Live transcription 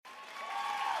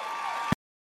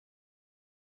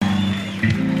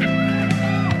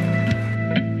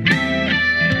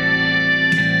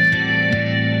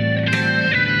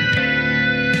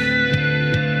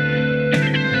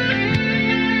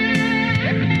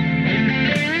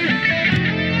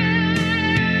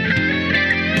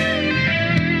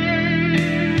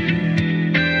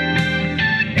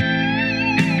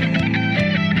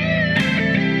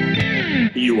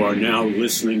are now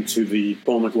listening to the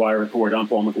Paul McGUIRE Report. I'm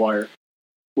Paul McGUIRE.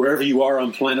 Wherever you are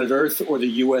on planet Earth or the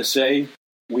USA,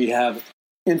 we have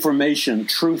information,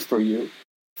 truth for you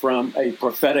from a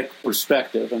prophetic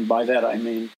perspective. And by that I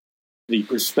mean the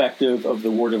perspective of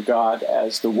the Word of God,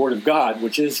 as the Word of God,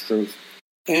 which is truth,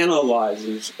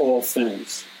 analyzes all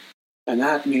things. And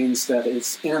that means that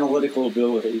its analytical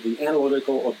ability, the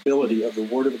analytical ability of the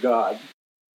Word of God,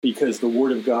 because the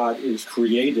Word of God is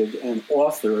created and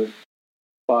authored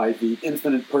by the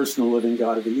infinite personal living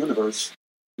God of the universe,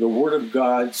 the Word of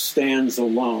God stands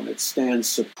alone. It stands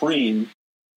supreme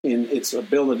in its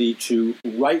ability to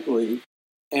rightly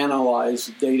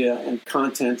analyze data and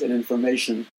content and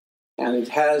information, and it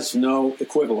has no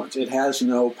equivalent. It has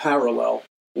no parallel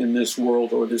in this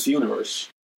world or this universe.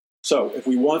 So if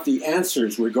we want the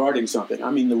answers regarding something, I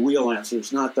mean the real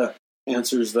answers, not the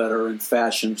answers that are in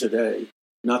fashion today,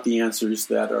 not the answers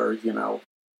that are,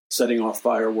 setting off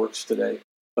fireworks today,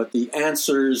 but the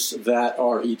answers that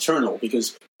are eternal,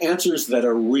 because answers that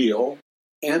are real,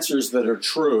 answers that are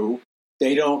true,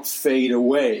 they don't fade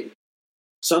away.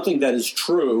 Something that is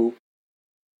true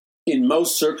in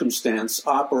most circumstance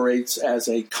operates as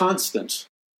a constant.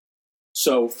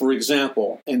 So, for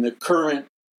example, in the current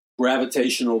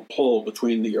gravitational pull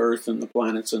between the Earth and the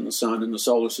planets and the sun and the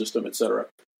solar system, etc.,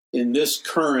 in this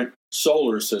current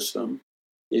solar system,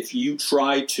 if you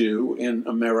try to, in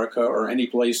America or any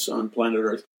place on planet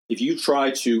Earth, if you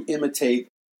try to imitate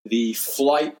the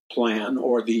flight plan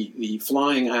or the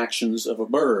flying actions of a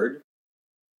bird,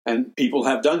 and people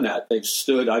have done that. They've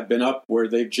stood, I've been up where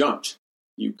they've jumped.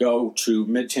 You go to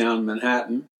Midtown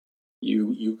Manhattan,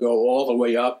 you go all the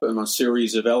way up in a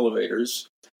series of elevators,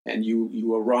 and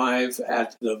you arrive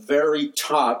at the very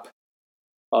top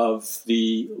of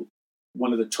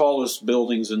one of the tallest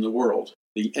buildings in the world,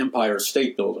 the Empire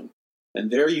State Building. And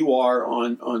there you are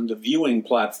on the viewing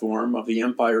platform of the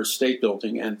Empire State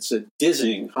Building, and it's a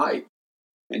dizzying height.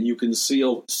 And you can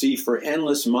see for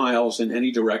endless miles in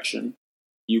any direction.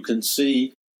 You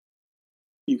can't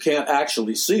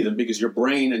actually see them because your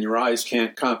brain and your eyes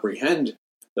can't comprehend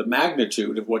the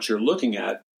magnitude of what you're looking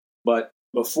at. But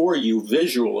before you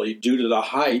visually, due to the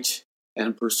height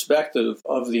and perspective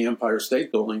of the Empire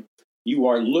State Building, you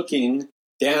are looking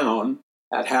down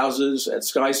at houses, at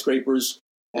skyscrapers,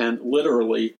 and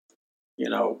literally,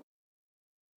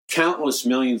 countless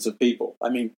millions of people. I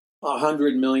mean,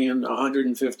 100 million,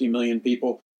 150 million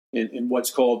people in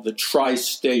what's called the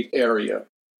tri-state area,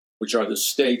 which are the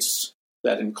states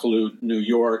that include New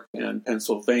York and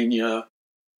Pennsylvania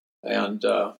and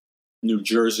New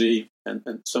Jersey and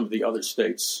some of the other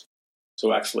states.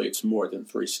 So actually, it's more than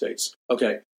 3 states.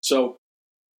 Okay,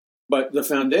 but the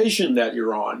foundation that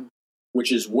you're on,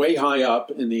 which is way high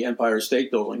up in the Empire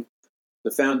State Building,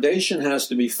 the foundation has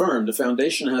to be firm. The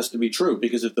foundation has to be true,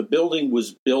 because if the building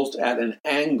was built at an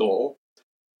angle,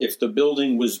 if the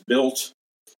building was built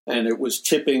and it was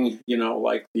tipping,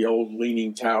 like the old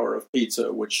Leaning Tower of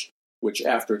Pisa, which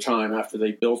after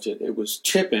they built it, it was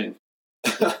tipping,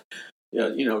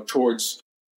 towards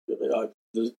the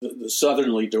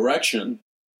southerly direction.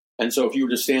 And so if you were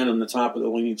to stand on the top of the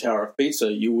Leaning Tower of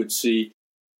Pisa, you would see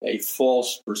a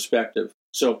false perspective.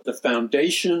 So the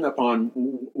foundation upon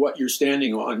what you're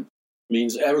standing on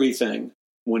means everything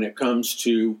when it comes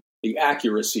to the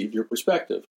accuracy of your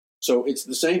perspective. So it's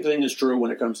the same thing is true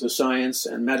when it comes to science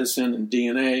and medicine and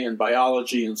DNA and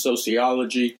biology and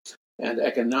sociology and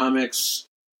economics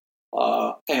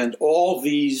and all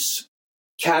these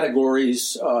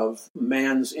categories of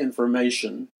man's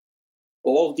information.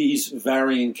 All these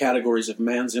varying categories of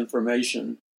man's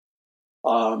information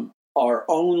are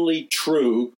only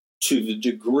true to the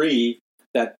degree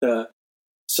that the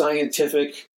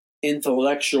scientific,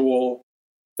 intellectual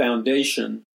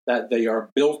foundation that they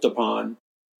are built upon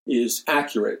is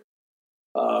accurate,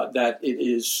 that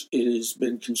it has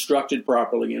been constructed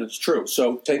properly and it's true.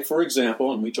 So take, for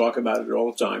example, and we talk about it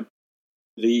all the time,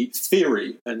 the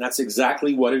theory, and that's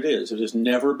exactly what it is. It has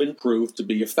never been proved to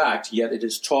be a fact, yet it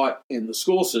is taught in the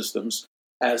school systems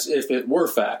as if it were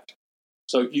fact.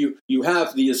 So you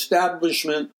have the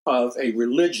establishment of a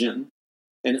religion,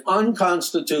 an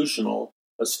unconstitutional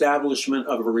establishment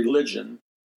of a religion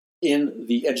in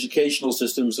the educational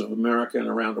systems of America and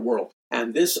around the world.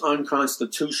 And this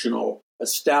unconstitutional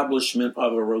establishment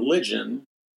of a religion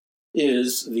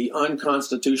is the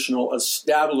unconstitutional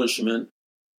establishment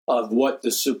of what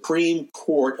the Supreme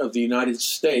Court of the United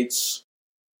States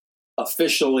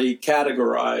officially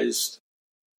categorized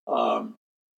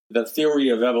the theory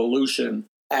of evolution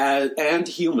and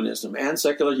humanism and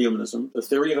secular humanism. The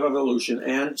theory of evolution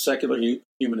and secular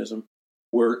humanism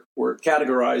were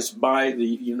categorized by the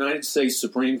United States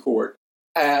Supreme Court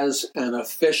as an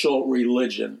official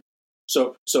religion.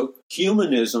 So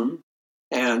humanism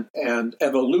and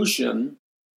evolution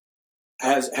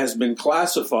has been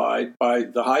classified by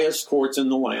the highest courts in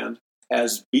the land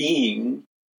as being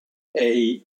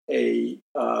a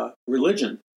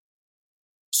religion.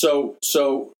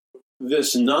 So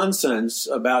this nonsense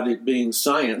about it being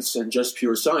science and just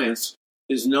pure science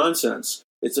is nonsense.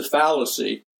 It's a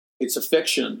fallacy. It's a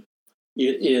fiction.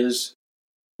 It is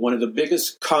one of the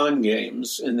biggest con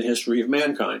games in the history of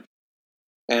mankind.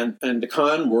 And the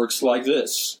con works like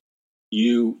this.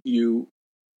 You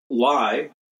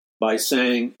lie by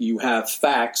saying you have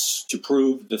facts to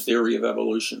prove the theory of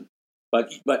evolution.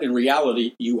 But in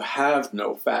reality, you have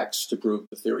no facts to prove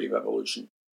the theory of evolution.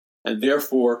 And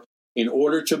therefore, in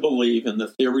order to believe in the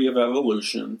theory of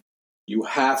evolution, you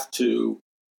have to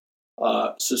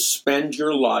suspend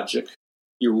your logic,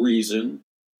 your reason,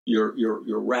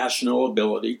 your rational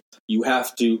ability. You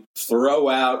have to throw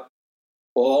out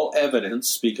all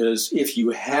evidence, because if you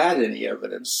had any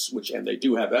evidence, and they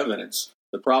do have evidence,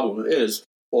 the problem is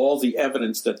all the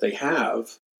evidence that they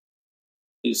have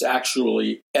is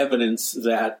actually evidence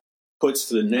that puts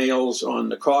the nails on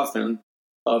the coffin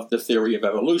of the theory of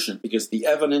evolution, because the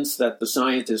evidence that the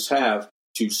scientists have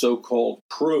to so-called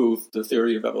prove the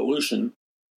theory of evolution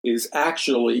is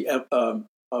actually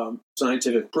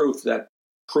scientific proof that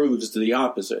proves the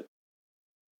opposite.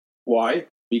 Why?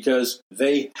 Because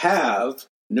they have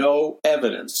no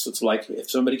evidence. It's like if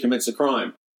somebody commits a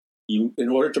crime, in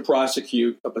order to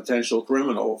prosecute a potential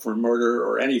criminal for murder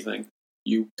or anything,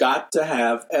 you got to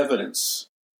have evidence.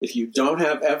 If you don't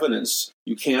have evidence,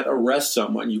 you can't arrest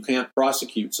someone, you can't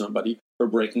prosecute somebody for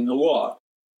breaking the law.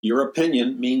 Your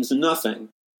opinion means nothing.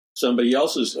 Somebody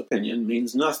else's opinion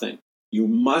means nothing. You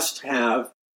must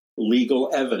have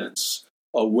legal evidence,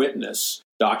 a witness,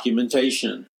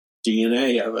 documentation,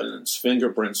 DNA evidence,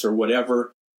 fingerprints, or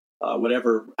whatever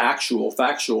actual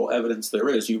factual evidence there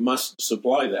is. You must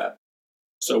supply that.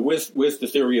 So with the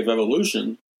theory of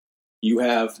evolution,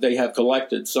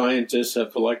 scientists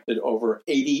have collected over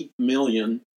 80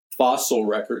 million fossil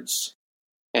records.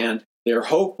 And their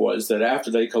hope was that after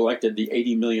they collected the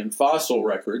 80 million fossil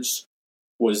records,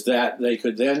 was that they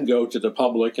could then go to the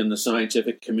public and the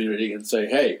scientific community and say,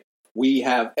 hey, we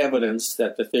have evidence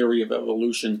that the theory of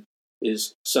evolution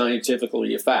is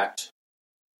scientifically a fact.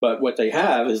 But what they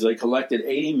have is they collected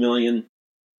 80 million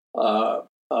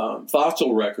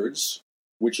fossil records,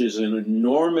 which is an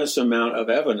enormous amount of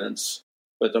evidence.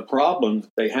 But the problem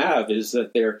they have is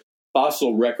that their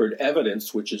fossil record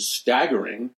evidence, which is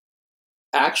staggering,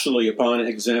 actually upon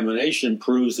examination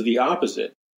proves the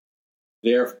opposite.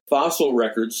 Their fossil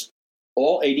records,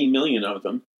 all 80 million of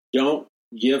them, don't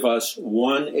give us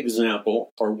one example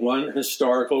or one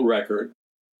historical record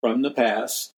from the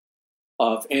past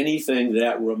of anything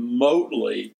that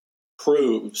remotely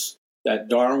proves that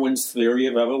Darwin's theory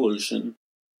of evolution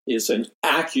is an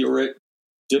accurate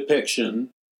depiction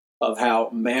of how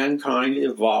mankind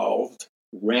evolved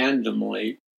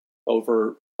randomly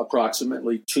over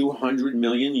approximately 200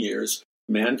 million years.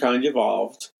 Mankind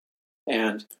evolved,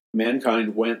 and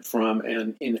mankind went from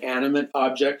an inanimate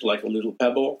object like a little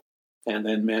pebble, and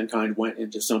then mankind went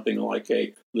into something like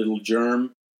a little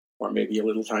germ or maybe a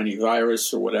little tiny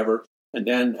virus or whatever. And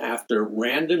then after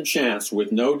random chance,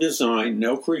 with no design,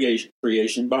 no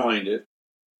creation behind it,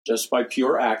 just by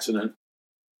pure accident,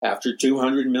 after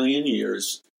 200 million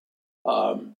years,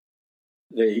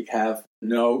 they have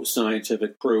no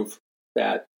scientific proof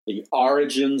that the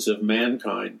origins of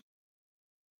mankind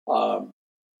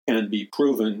can be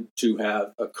proven to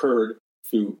have occurred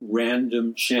through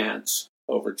random chance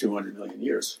over 200 million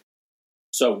years.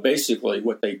 So basically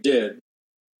what they did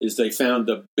is they found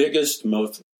the biggest,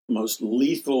 most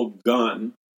lethal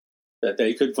gun that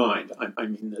they could find. I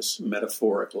mean this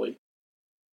metaphorically.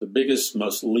 The biggest,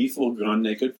 most lethal gun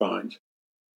they could find,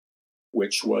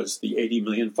 which was the 80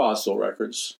 million fossil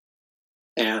records.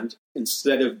 And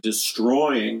instead of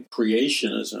destroying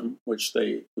creationism, which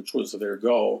was their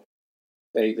goal,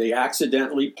 they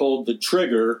accidentally pulled the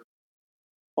trigger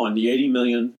on the 80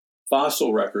 million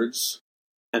fossil records,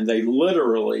 and they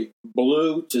literally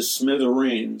blew to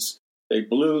smithereens. They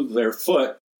blew their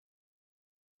foot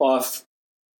off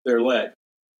their leg.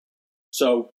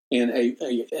 So in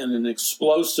an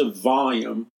explosive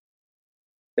volume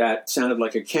that sounded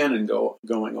like a cannon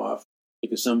going off,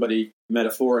 because somebody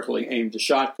metaphorically aimed a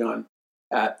shotgun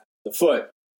at the foot,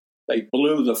 they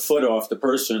blew the foot off the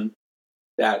person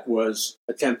that was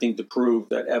attempting to prove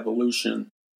that evolution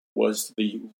was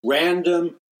the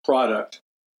random product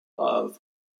of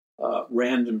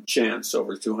random chance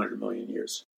over 200 million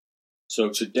years. So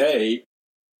today,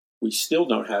 we still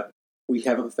don't have we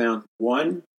haven't found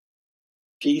one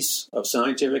piece of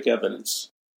scientific evidence.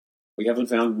 We haven't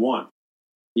found one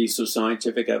piece of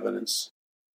scientific evidence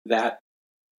that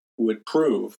would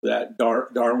prove that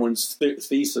Darwin's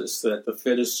thesis that the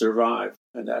fittest survive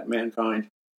and that mankind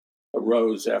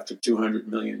arose after 200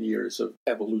 million years of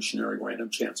evolutionary random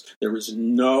chance. There is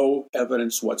no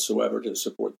evidence whatsoever to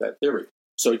support that theory.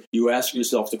 So you ask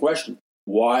yourself the question,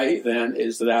 why then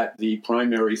is that the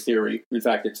primary theory? In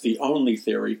fact, it's the only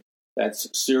theory that's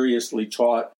seriously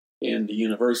taught in the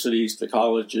universities, the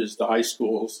colleges, the high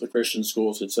schools, the Christian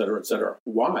schools, et cetera, et cetera.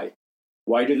 Why?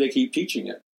 Why do they keep teaching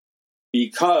it?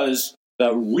 Because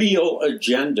the real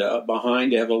agenda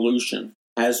behind evolution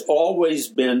has always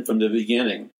been from the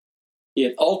beginning.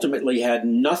 It ultimately had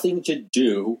nothing to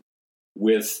do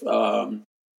with, a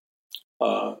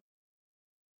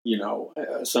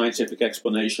scientific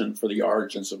explanation for the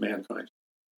origins of mankind.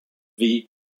 The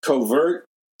covert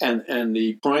and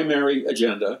the primary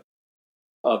agenda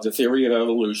of the theory of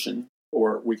evolution,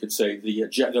 or we could say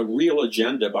the real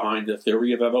agenda behind the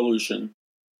theory of evolution,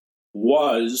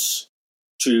 was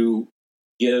to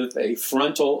give a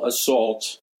frontal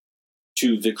assault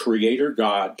to the Creator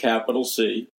God, capital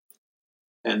C,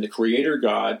 and the Creator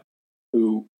God,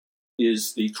 who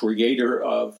is the creator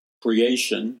of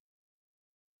creation.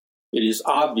 It is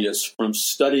obvious from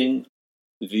studying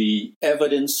the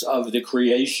evidence of the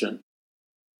creation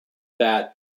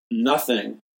that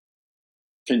nothing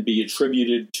can be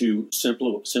attributed to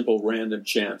simple random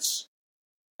chance,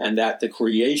 and that the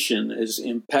creation is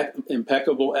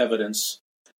impeccable evidence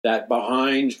that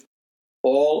behind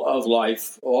all of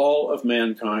life, all of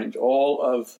mankind, all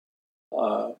of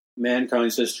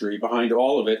mankind's history, behind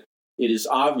all of it, it is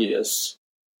obvious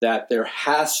that there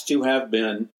has to have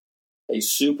been a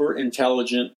super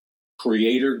intelligent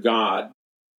creator God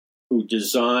who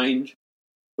designed,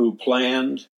 who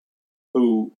planned,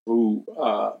 who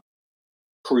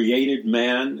created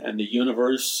man and the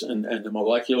universe and the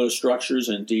molecular structures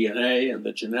and DNA and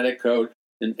the genetic code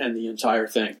and the entire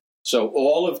thing. So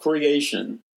all of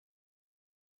creation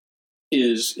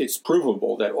it's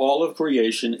provable that all of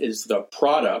creation is the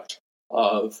product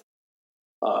of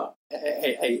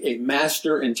a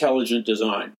master intelligent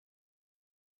design.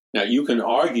 Now, you can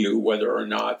argue whether or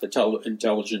not the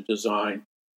intelligent design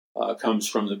comes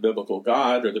from the biblical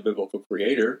God or the biblical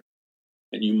creator,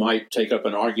 and you might take up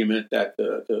an argument that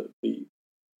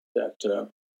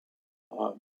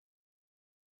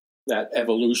that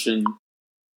evolution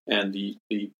and the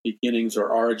beginnings or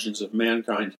origins of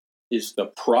mankind is the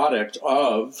product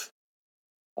of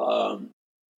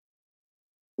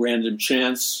random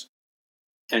chance,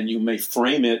 and you may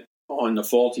frame it on the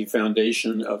faulty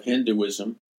foundation of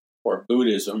Hinduism or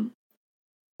Buddhism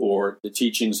or the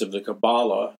teachings of the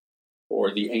Kabbalah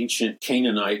or the ancient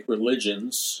Canaanite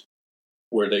religions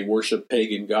where they worship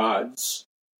pagan gods,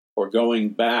 or going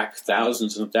back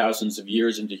thousands and thousands of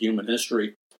years into human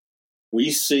history.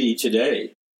 We see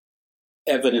today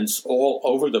evidence all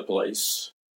over the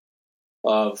place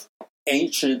of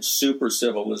ancient super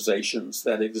civilizations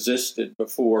that existed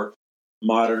before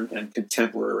modern and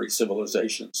contemporary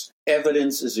civilizations.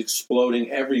 Evidence is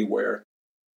exploding everywhere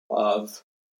of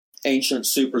ancient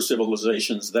super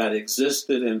civilizations that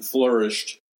existed and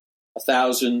flourished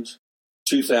 1,000,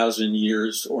 2,000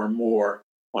 years or more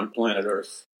on planet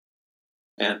Earth.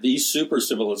 And these super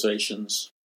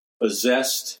civilizations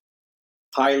possessed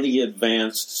highly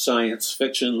advanced science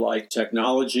fiction-like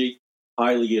technology,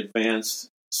 highly advanced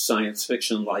science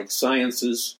fiction-like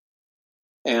sciences,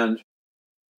 and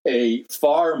a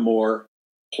far more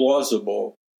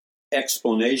plausible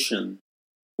explanation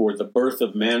for the birth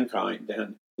of mankind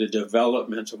and the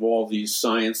development of all these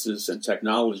sciences and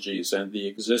technologies and the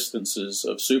existences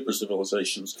of super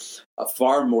civilizations. A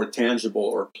far more tangible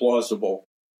or plausible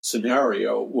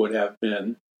scenario would have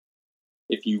been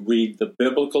if you read the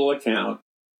biblical account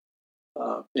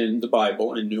in the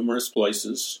Bible in numerous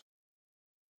places,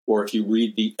 or if you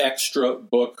read the extra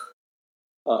book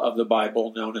of the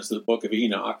Bible known as the Book of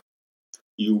Enoch,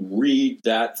 you read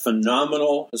that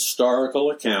phenomenal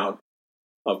historical account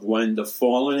of when the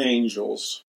fallen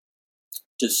angels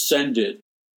descended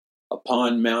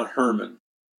upon Mount Hermon.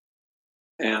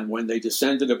 And when they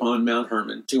descended upon Mount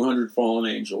Hermon, 200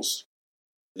 fallen angels,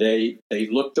 they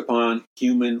looked upon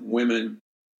human women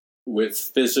with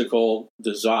physical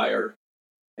desire,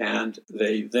 and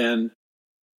they then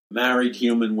married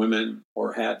human women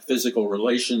or had physical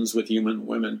relations with human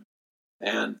women,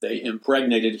 and they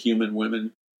impregnated human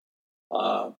women,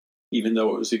 even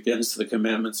though it was against the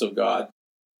commandments of God.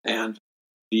 And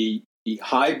the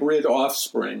hybrid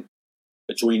offspring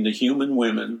between the human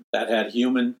women that had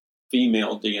human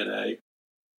female DNA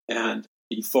and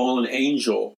the fallen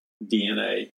angel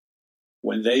DNA,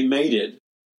 when they mated,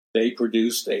 they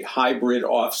produced a hybrid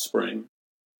offspring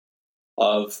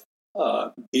of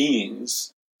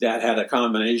beings that had a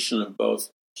combination of both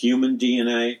human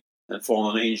DNA and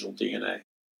fallen angel DNA.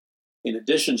 In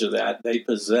addition to that,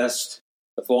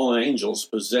 the fallen angels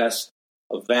possessed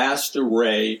a vast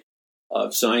array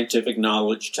of scientific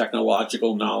knowledge,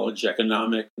 technological knowledge,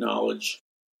 economic knowledge,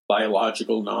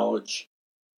 biological knowledge.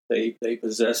 They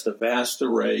possessed a vast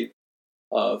array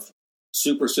of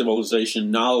super civilization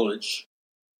knowledge,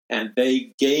 and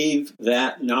they gave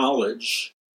that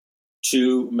knowledge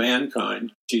to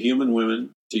mankind, to human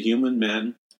women, to human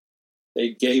men. They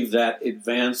gave that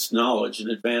advanced knowledge and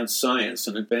advanced science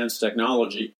and advanced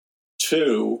technology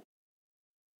to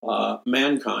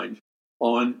mankind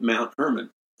on Mount Hermon.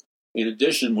 In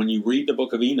addition, when you read the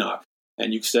book of Enoch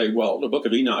and you say, well, the book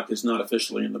of Enoch is not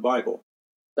officially in the Bible,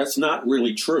 that's not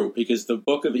really true, because the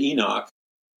book of Enoch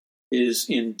is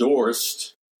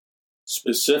endorsed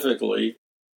specifically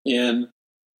in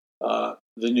the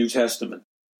New Testament.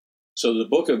 So the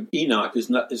book of Enoch is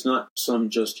not some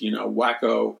just,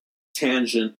 wacko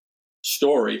tangent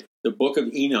story. The book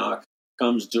of Enoch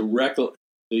comes directly,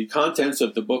 the contents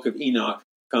of the book of Enoch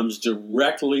comes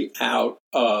directly out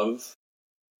of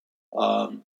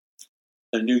the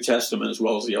New Testament as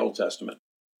well as the Old Testament.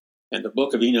 And the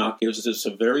book of Enoch gives us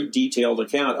a very detailed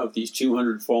account of these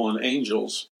 200 fallen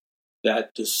angels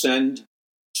that descend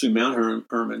to Mount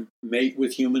Hermon, mate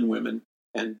with human women,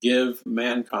 and give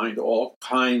mankind all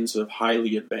kinds of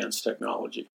highly advanced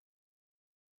technology.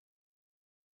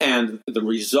 And the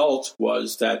result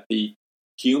was that the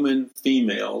human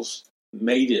females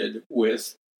mated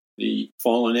with the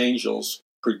fallen angels,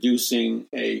 producing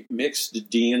a mixed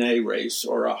DNA race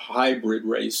or a hybrid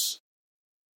race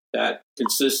that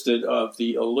consisted of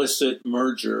the illicit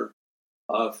merger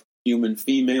of human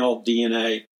female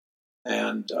DNA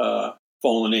and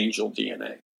fallen angel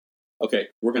DNA. Okay,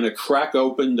 we're going to crack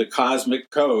open the cosmic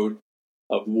code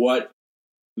of what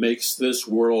makes this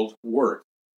world work.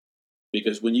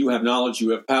 Because when you have knowledge, you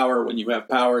have power. When you have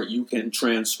power, you can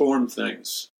transform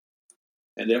things.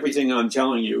 And everything I'm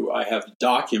telling you, I have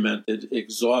documented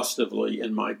exhaustively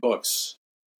in my books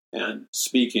and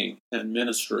speaking and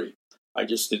ministry. I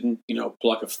just didn't,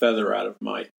 pluck a feather out of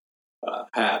my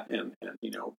hat and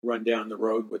run down the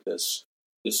road with this.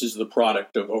 This is the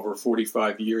product of over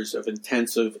 45 years of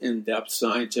intensive, in-depth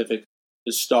scientific,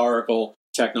 historical,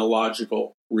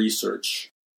 technological research.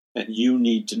 And you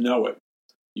need to know it.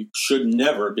 You should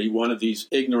never be one of these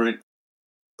ignorant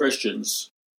Christians,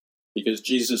 because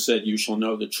Jesus said, you shall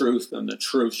know the truth, and the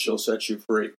truth shall set you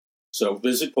free. So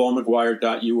visit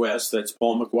paulmcguire.us. That's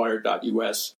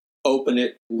paulmcguire.us. Open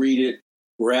it, read it,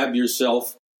 grab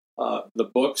yourself the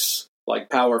books like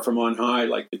Power from On High,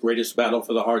 like The Greatest Battle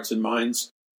for the Hearts and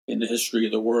Minds in the History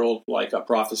of the World, like A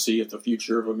Prophecy of the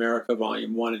Future of America,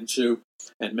 Volume 1 and 2,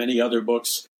 and many other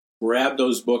books. Grab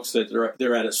those books that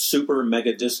they're at a super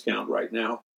mega discount right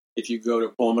now if you go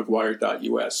to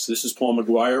paulmcguire.us. This is Paul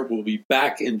McGuire. We'll be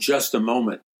back in just a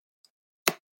moment.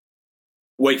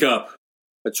 Wake up.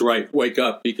 That's right, wake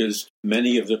up, because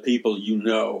many of the people you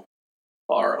know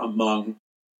are among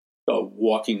the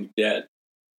Walking Dead.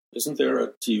 Isn't there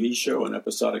a TV show, an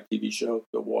episodic TV show,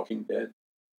 The Walking Dead?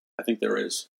 I think there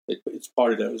is. It's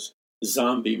part of those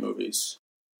zombie movies.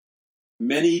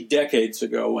 Many decades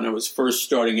ago, when I was first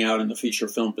starting out in the feature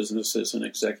film business as an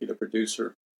executive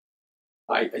producer,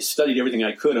 I studied everything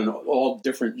I could on all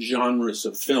different genres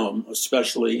of film,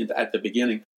 especially at the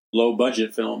beginning,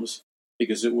 low-budget films,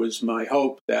 because it was my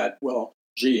hope that,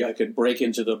 I could break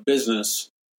into the business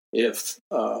if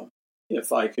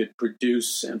I could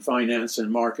produce and finance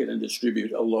and market and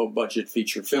distribute a low-budget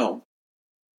feature film.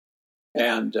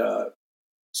 And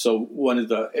so one of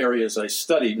the areas I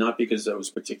studied, not because I was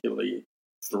particularly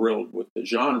thrilled with the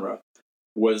genre,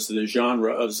 was the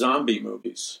genre of zombie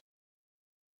movies.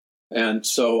 And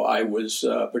so I was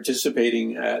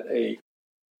participating at a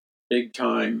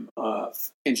big-time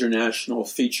international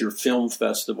feature film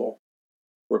festival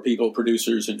where people,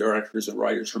 producers and directors and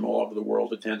writers from all over the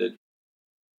world attended.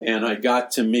 And I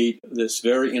got to meet this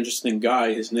very interesting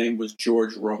guy. His name was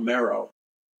George Romero.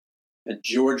 And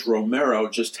George Romero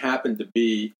just happened to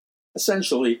be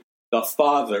essentially the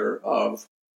father of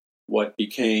what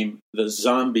became the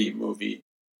zombie movie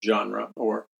genre,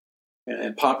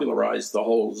 and popularized the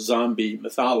whole zombie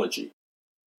mythology.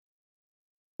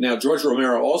 Now, George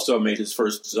Romero also made his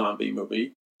first zombie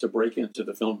movie to break into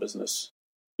the film business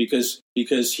because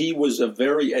he was a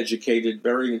very educated,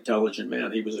 very intelligent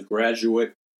man. He was a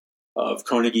graduate of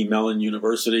Carnegie Mellon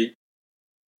University.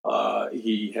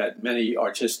 He had many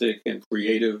artistic and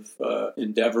creative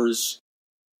endeavors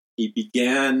He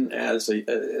began as I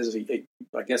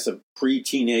guess a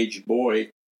pre-teenage boy.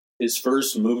 His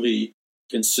first movie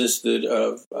consisted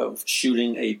of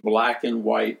shooting a black and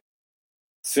white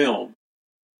film.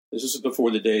 This is before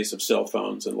the days of cell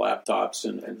phones and laptops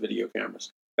and video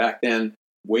cameras. Back then,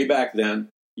 way back then,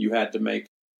 you had to make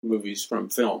movies from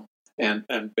film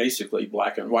and basically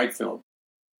black and white film.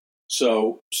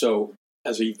 So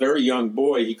as a very young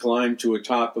boy, he climbed to a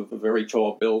top of a very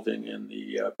tall building in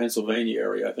the Pennsylvania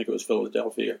area. I think it was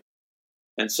Philadelphia.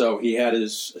 And so he had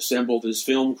assembled his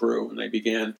film crew, and they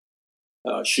began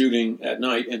shooting at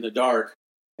night in the dark.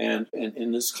 And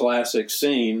in this classic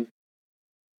scene,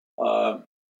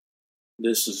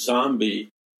 this zombie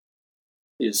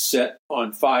is set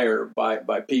on fire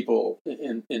by people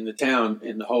in the town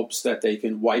in the hopes that they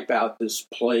can wipe out this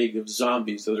plague of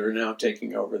zombies that are now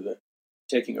taking over the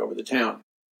town.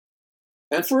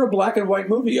 And for a black and white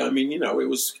movie, I mean, it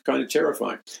was kind of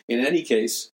terrifying. In any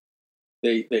case,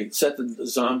 they set the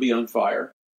zombie on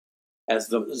fire. As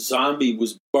the zombie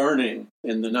was burning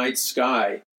in the night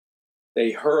sky,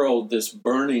 they hurled this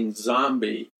burning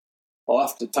zombie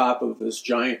off the top of this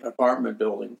giant apartment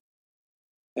building.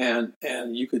 And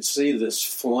you could see this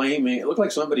flaming, it looked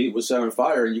like somebody was set on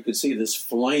fire, and you could see this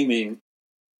flaming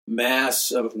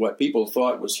mass of what people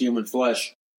thought was human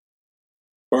flesh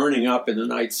burning up in the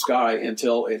night sky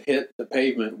until it hit the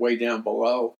pavement way down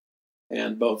below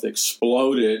and both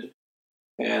exploded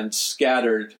and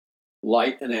scattered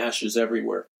light and ashes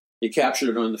everywhere. He captured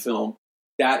it on the film.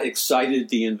 That excited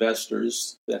the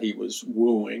investors that he was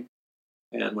wooing.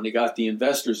 And when he got the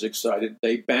investors excited,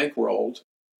 they bankrolled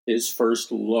his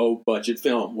first low-budget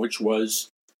film, which was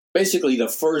basically the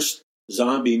first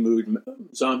zombie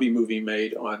movie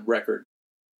made on record.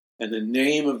 And the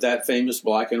name of that famous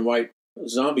black and white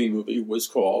zombie movie was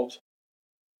called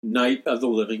Night of the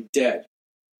Living Dead.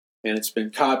 And it's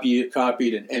been copied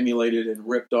and emulated and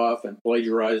ripped off and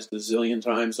plagiarized a zillion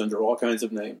times under all kinds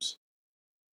of names.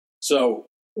 So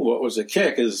what was a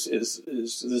kick is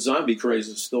the zombie craze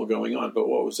is still going on, but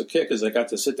what was a kick is I got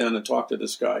to sit down and talk to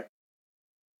this guy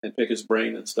and pick his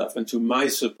brain and stuff. And to my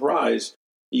surprise,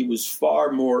 he was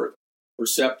far more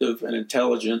perceptive and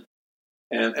intelligent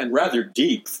and rather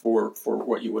deep for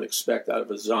what you would expect out of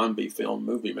a zombie film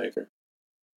movie maker.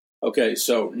 Okay,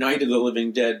 so Night of the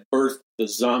Living Dead birthed the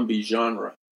zombie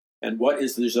genre. And what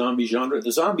is the zombie genre?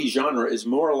 The zombie genre is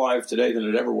more alive today than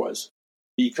it ever was,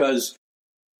 because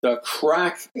the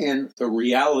crack in the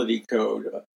reality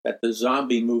code that the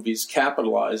zombie movies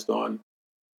capitalized on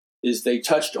is they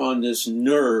touched on this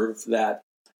nerve that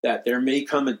there may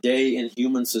come a day in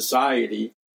human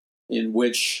society in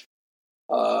which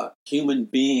human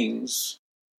beings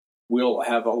will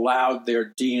have allowed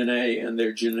their DNA and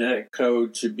their genetic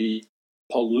code to be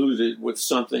polluted with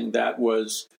something that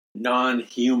was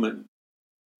non-human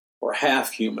or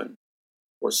half-human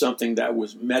or something that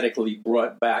was medically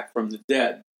brought back from the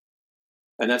dead.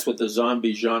 And that's what the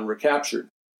zombie genre captured.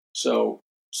 So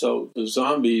the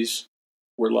zombies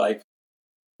were like,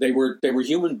 they were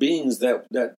human beings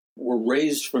that were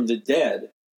raised from the dead,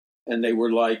 and they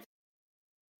were like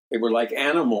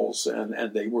animals,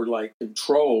 and they were like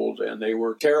controlled, and they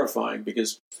were terrifying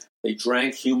because they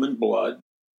drank human blood,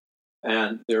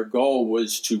 and their goal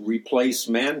was to replace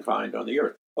mankind on the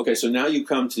earth. Okay, so now you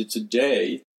come to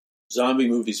today, zombie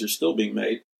movies are still being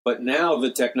made, but now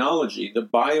the technology, the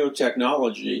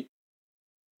biotechnology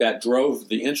that drove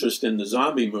the interest in the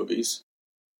zombie movies,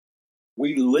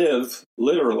 we live,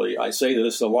 literally, I say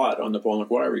this a lot on the Paul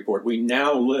McGUIRE Report, we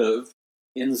now live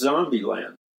in zombie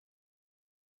land.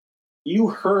 You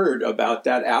heard about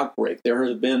that outbreak. There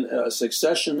has been a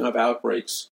succession of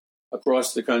outbreaks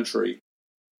across the country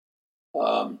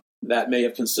that may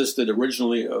have consisted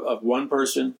originally of one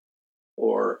person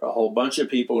or a whole bunch of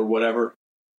people or whatever.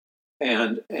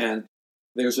 And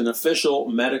there's an official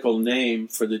medical name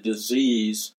for the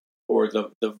disease or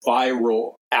the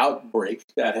viral outbreak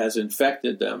that has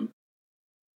infected them.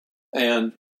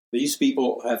 And these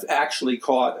people have actually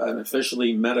caught an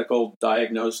officially medical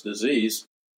diagnosed disease,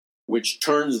 which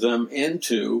turns them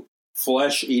into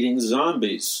flesh-eating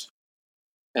zombies.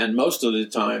 And most of the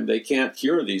time, they can't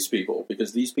cure these people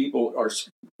because these people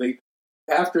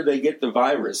after they get the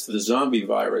virus, the zombie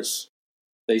virus,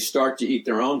 they start to eat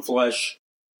their own flesh.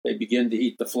 They begin to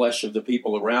eat the flesh of the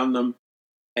people around them.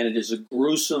 And it is a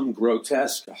gruesome,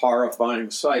 grotesque,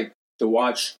 horrifying sight to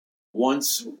watch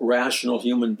once rational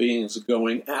human beings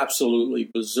going absolutely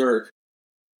berserk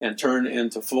and turn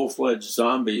into full-fledged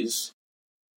zombies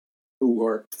who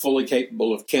are fully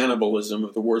capable of cannibalism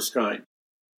of the worst kind.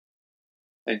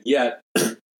 And yet,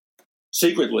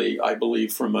 secretly, I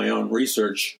believe from my own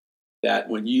research, that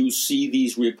when you see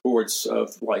these reports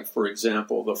of, like, for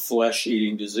example, the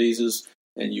flesh-eating diseases,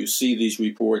 and you see these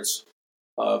reports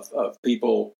of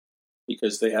people,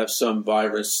 because they have some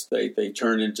virus, they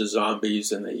turn into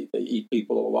zombies and they eat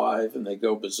people alive and they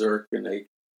go berserk and they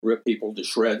rip people to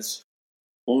shreds.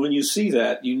 Well, when you see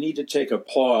that, you need to take a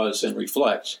pause and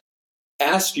reflect.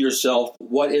 Ask yourself,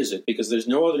 what is it? Because there's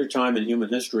no other time in human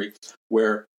history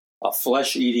where a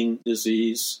flesh-eating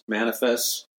disease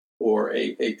manifests or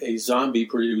a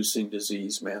zombie-producing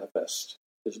disease manifests.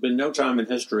 There's been no time in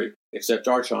history, except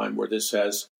our time, where this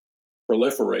has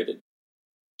proliferated.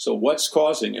 So what's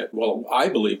causing it? Well, I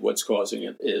believe what's causing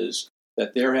it is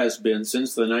that there has been,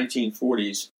 since the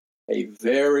 1940s, a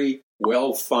very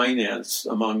well-financed,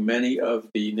 among many of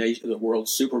the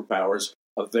world's superpowers,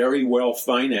 a very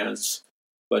well-financed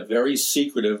but very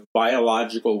secretive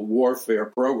biological warfare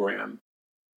program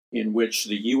in which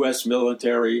the U.S.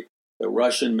 military, the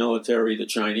Russian military, the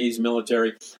Chinese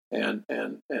military, and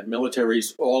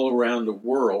militaries all around the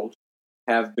world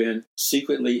have been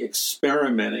secretly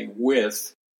experimenting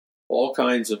with all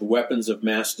kinds of weapons of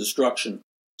mass destruction.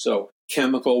 So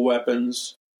chemical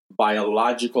weapons,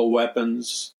 biological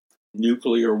weapons,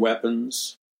 nuclear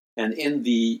weapons. And in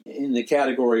the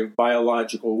category of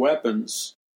biological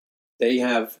weapons, they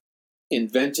have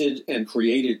invented and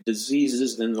created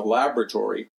diseases in the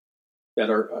laboratory that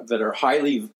are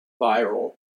highly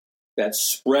viral, that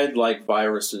spread like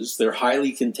viruses. They're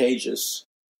highly contagious.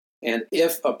 And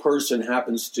if a person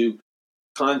happens to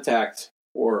contact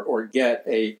or get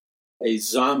a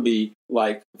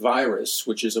zombie-like virus,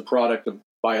 which is a product of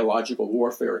biological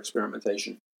warfare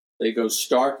experimentation, they go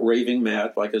stark raving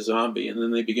mad like a zombie, and then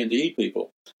they begin to eat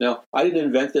people. Now, I didn't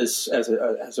invent this as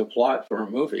a plot for a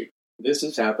movie. This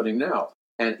is happening now,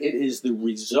 and it is the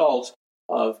result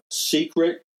of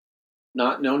secret,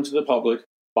 not known to the public,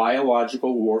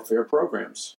 biological warfare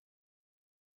programs.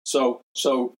 So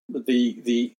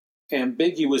the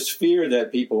ambiguous fear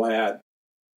that people had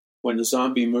when the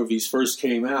zombie movies first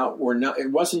came out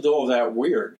it wasn't all that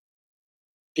weird.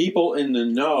 People in the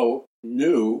know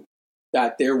knew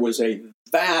that there was a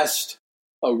vast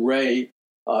array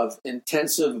of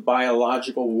intensive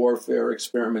biological warfare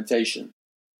experimentation.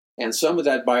 And some of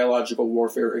that biological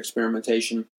warfare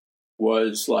experimentation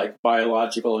was like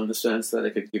biological in the sense that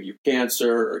it could give you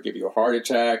cancer or give you a heart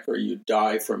attack or you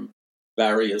die from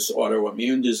various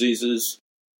autoimmune diseases.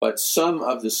 But some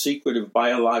of the secretive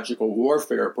biological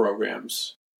warfare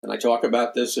programs, and I talk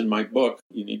about this in my book,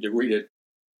 you need to read it,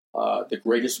 The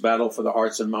Greatest Battle for the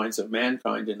Hearts and Minds of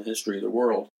Mankind in the History of the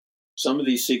World. Some of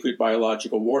these secret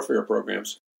biological warfare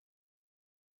programs,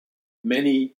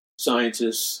 many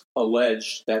scientists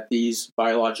allege that these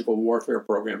biological warfare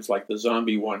programs, like the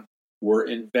zombie one, were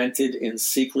invented in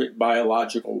secret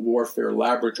biological warfare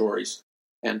laboratories.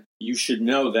 And you should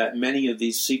know that many of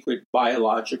these secret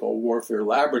biological warfare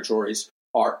laboratories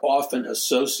are often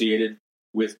associated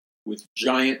with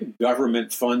giant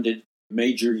government-funded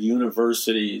major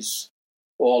universities,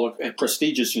 and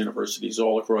prestigious universities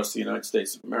all across the United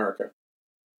States of America.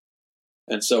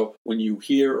 And so when you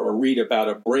hear or read about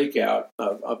a breakout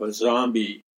of a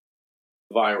zombie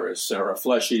virus or a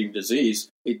flesh-eating disease,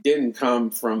 it didn't come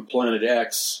from Planet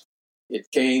X. It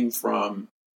came from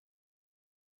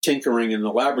tinkering in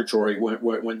the laboratory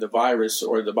when the virus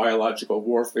or the biological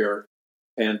warfare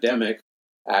pandemic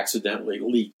accidentally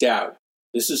leaked out.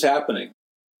 This is happening.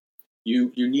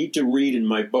 You need to read in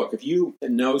my book. If you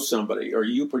know somebody or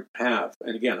you have,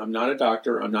 and again, I'm not a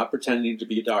doctor. I'm not pretending to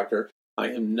be a doctor. I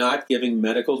am not giving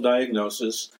medical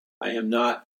diagnosis. I am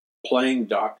not playing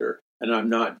doctor, and I'm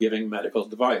not giving medical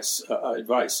advice.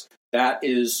 That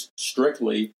is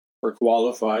strictly for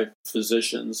qualified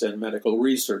physicians and medical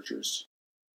researchers.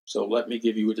 So let me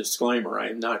give you a disclaimer. I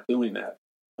am not doing that.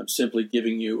 I'm simply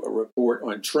giving you a report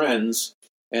on trends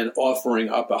and offering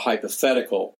up a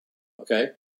hypothetical.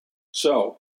 Okay?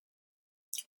 So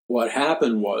what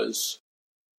happened was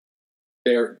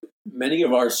many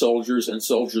of our soldiers and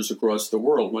soldiers across the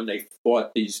world, when they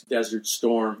fought these Desert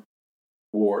Storm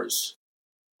wars,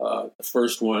 the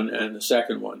first one and the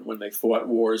second one, when they fought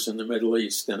wars in the Middle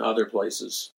East and other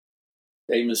places,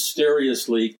 they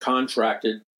mysteriously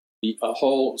contracted a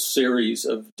whole series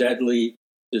of deadly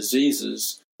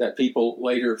diseases that people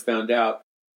later found out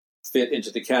fit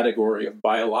into the category of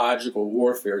biological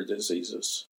warfare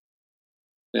diseases.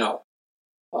 Now,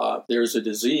 there's a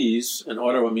disease, an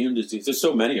autoimmune disease. There's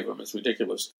so many of them, it's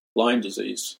ridiculous. Lyme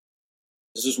disease.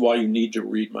 This is why you need to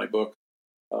read my book,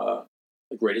 The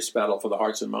Greatest Battle for the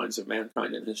Hearts and Minds of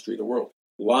Mankind in the History of the World.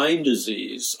 Lyme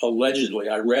disease, allegedly,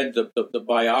 I read the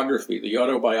biography, the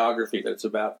autobiography that's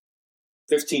about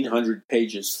 1,500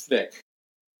 pages thick.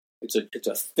 It's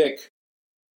a thick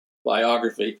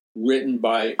biography written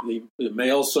by the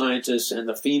male scientists and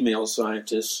the female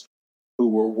scientists who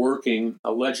were working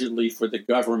allegedly for the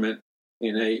government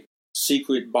in a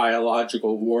secret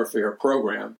biological warfare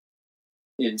program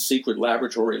in secret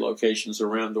laboratory locations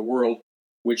around the world,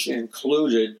 which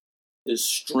included this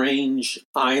strange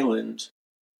island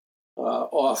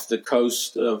off the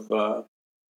coast of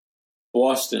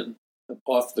Boston,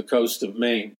 off the coast of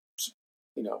Maine,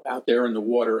 out there in the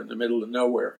water in the middle of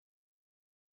nowhere.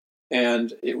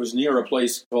 And it was near a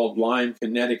place called Lyme,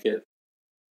 Connecticut,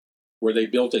 where they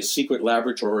built a secret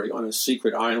laboratory on a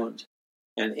secret island.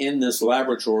 And in this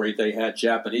laboratory, they had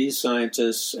Japanese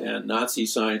scientists and Nazi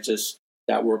scientists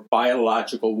that were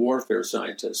biological warfare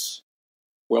scientists.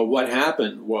 Well, what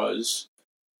happened was,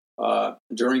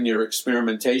 during their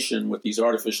experimentation with these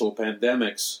artificial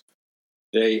pandemics,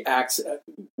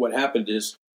 what happened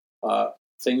is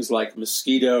things like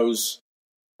mosquitoes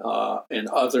and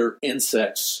other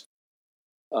insects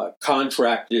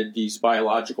contracted these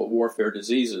biological warfare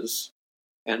diseases.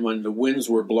 And when the winds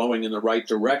were blowing in the right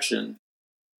direction,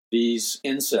 these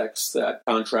insects that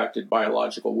contracted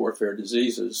biological warfare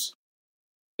diseases,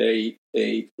 they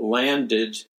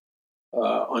landed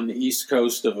on the east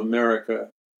coast of America,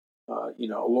 a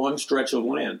long stretch of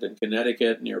land in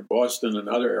Connecticut, near Boston and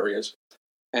other areas.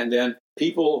 And then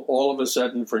people, all of a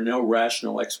sudden, for no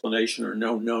rational explanation or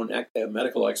no known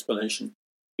medical explanation,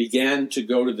 began to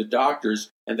go to the doctors,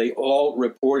 and they all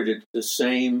reported the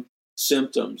same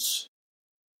symptoms: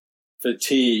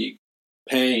 fatigue,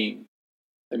 pain.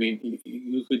 I mean,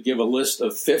 you could give a list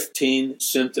of 15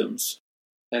 symptoms,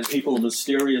 and people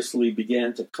mysteriously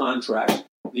began to contract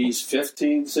these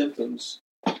 15 symptoms.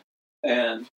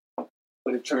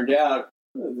 But it turned out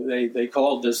they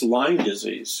called this Lyme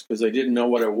disease because they didn't know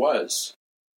what it was.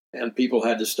 And people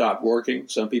had to stop working.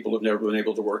 Some people have never been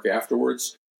able to work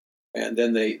afterwards. And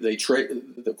then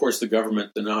of course, the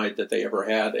government denied that they ever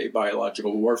had a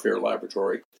biological warfare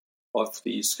laboratory off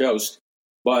the East Coast.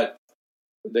 But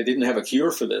they didn't have a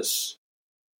cure for this.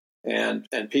 And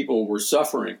people were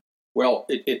suffering. Well,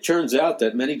 it turns out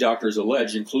that many doctors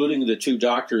allege, including the two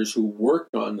doctors who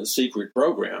worked on the secret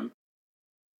program,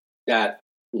 that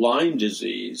Lyme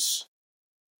disease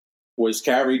was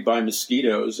carried by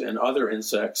mosquitoes and other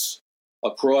insects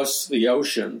across the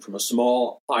ocean from a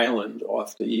small island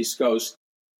off the East Coast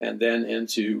and then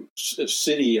into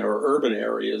city or urban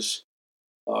areas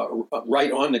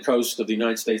right on the coast of the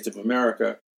United States of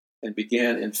America, and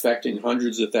began infecting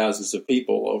hundreds of thousands of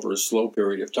people over a slow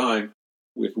period of time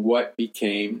with what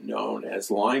became known as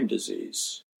Lyme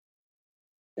disease.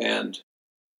 And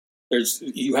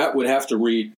you would have to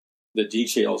read the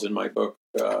details in my book,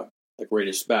 The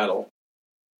Greatest Battle,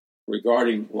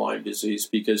 regarding Lyme disease,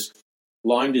 because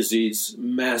Lyme disease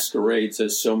masquerades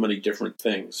as so many different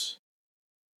things.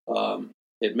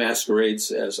 It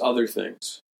masquerades as other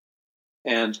things.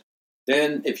 And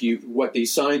then what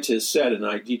these scientists said, and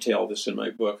I detail this in my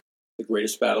book, The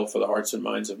Greatest Battle for the Hearts and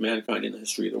Minds of Mankind in the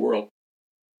History of the World,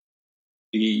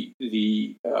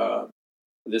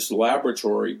 this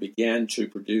laboratory began to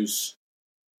produce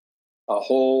a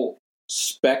whole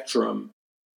spectrum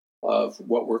of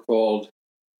what were called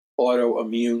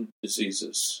autoimmune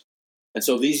diseases. And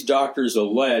so these doctors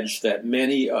allege that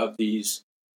many of these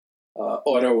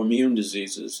autoimmune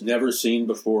diseases, never seen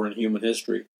before in human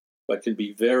history, but can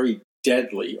be very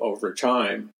deadly over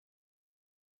time,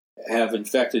 have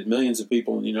infected millions of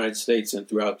people in the United States and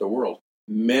throughout the world.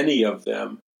 Many of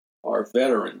them are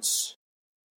veterans.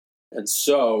 And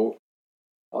so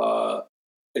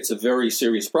it's a very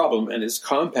serious problem, and it's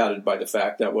compounded by the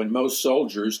fact that when most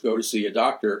soldiers go to see a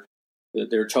doctor, that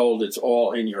they're told it's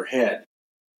all in your head.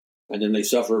 And then they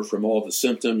suffer from all the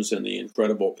symptoms and the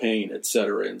incredible pain, et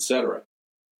cetera, et cetera.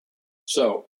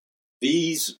 So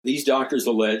these doctors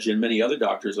allege, and many other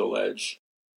doctors allege,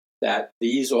 that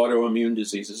these autoimmune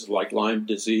diseases like Lyme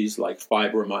disease, like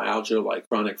fibromyalgia, like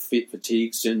chronic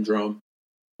fatigue syndrome,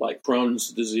 like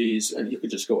Crohn's disease, and you could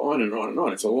just go on and on and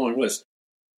on. It's a long list.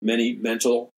 Many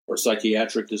mental or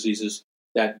psychiatric diseases,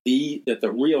 that the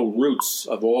real roots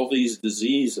of all these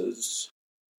diseases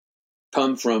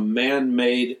come from the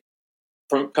man-made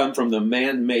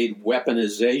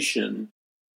weaponization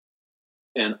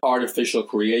and artificial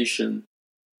creation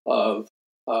of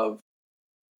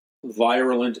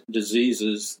virulent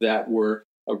diseases that were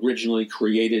originally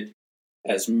created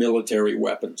as military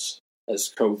weapons, as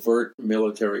covert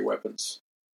military weapons.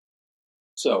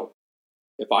 So,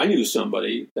 if I knew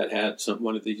somebody that had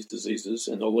one of these diseases,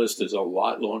 and the list is a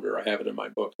lot longer, I have it in my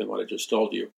book than what I just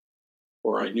told you,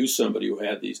 or I knew somebody who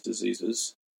had these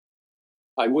diseases,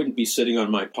 I wouldn't be sitting on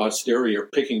my posterior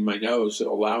picking my nose and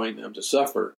allowing them to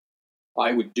suffer.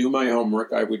 I would do my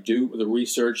homework, I would do the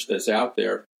research that's out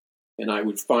there, and I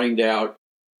would find out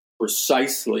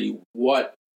precisely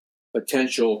what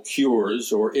potential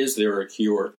cures, or is there a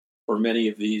cure for many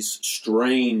of these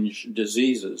strange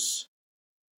diseases?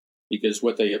 Because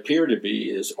what they appear to be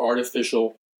is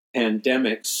artificial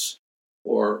pandemics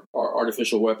or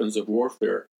artificial weapons of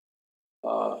warfare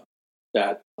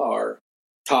that are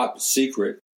top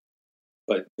secret,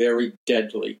 but very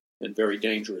deadly and very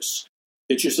dangerous.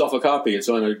 Get yourself a copy. It's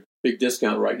on a big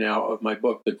discount right now of my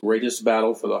book, The Greatest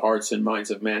Battle for the Hearts and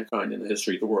Minds of Mankind in the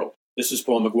History of the World. This is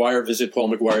Paul McGuire. Visit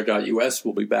paulmcguire.us.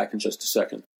 We'll be back in just a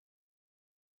second.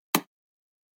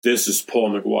 This is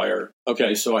Paul McGuire.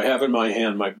 Okay, so I have in my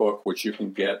hand my book, which you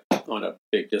can get on a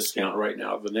big discount right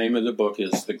now. The name of the book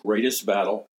is The Greatest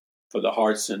Battle for the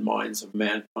Hearts and Minds of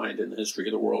Mankind in the History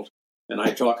of the World. And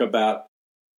I talk about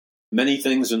many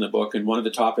things in the book, and one of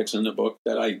the topics in the book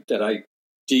that I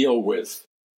deal with.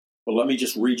 Well, let me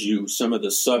just read you some of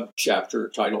the sub-chapter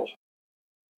title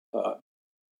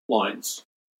lines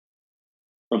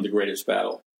from The Greatest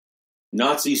Battle.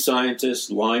 Nazi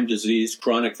scientists, Lyme disease,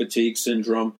 chronic fatigue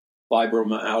syndrome,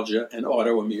 fibromyalgia, and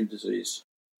autoimmune disease.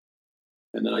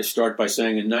 And then I start by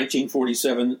saying, in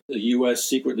 1947, the U.S.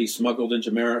 secretly smuggled into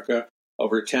America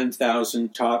over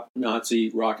 10,000 top Nazi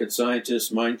rocket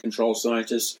scientists, mind control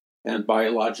scientists, and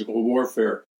biological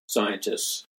warfare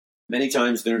scientists. Many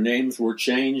times their names were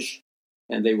changed,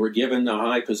 and they were given the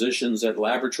high positions at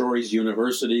laboratories,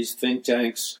 universities, think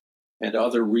tanks, and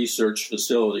other research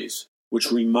facilities. Which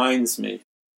reminds me,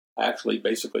 I actually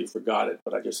basically forgot it,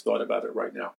 but I just thought about it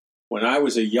right now. When I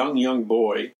was a young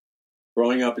boy,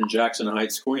 growing up in Jackson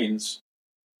Heights, Queens,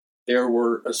 there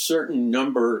were a certain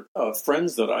number of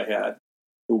friends that I had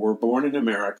who were born in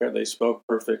America. They spoke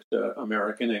perfect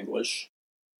American English.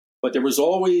 But there was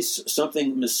always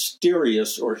something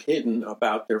mysterious or hidden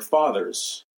about their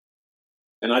fathers.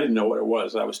 And I didn't know what it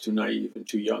was. I was too naive and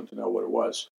too young to know what it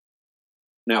was.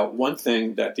 Now, one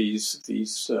thing that these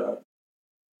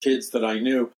kids that I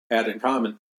knew had in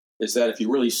common is that if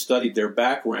you really studied their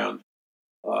background,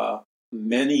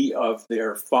 many of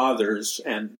their fathers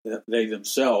and they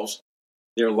themselves,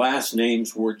 their last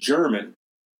names were German.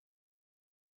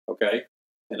 Okay?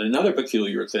 And another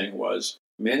peculiar thing was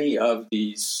many of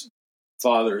these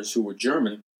fathers who were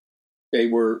German,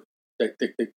 it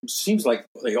seems like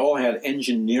they all had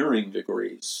engineering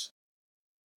degrees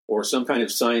or some kind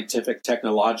of scientific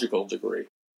technological degree.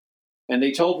 And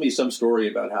they told me some story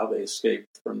about how they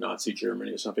escaped from Nazi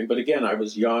Germany or something. But again, I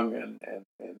was young and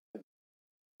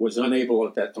was unable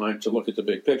at that time to look at the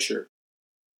big picture.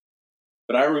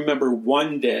 But I remember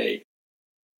one day,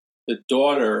 the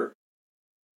daughter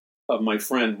of my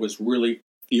friend was really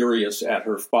furious at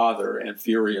her father and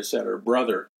furious at her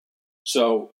brother.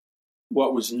 So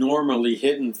what was normally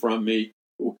hidden from me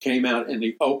came out in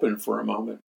the open for a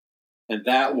moment. And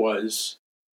that was,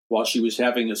 while she was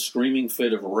having a screaming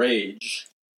fit of rage,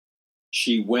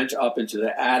 she went up into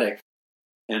the attic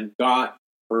and got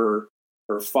her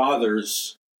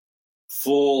father's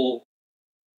full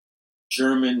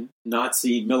German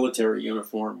Nazi military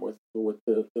uniform with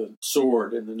the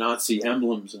sword and the Nazi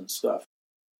emblems and stuff.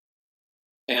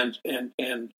 And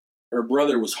her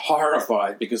brother was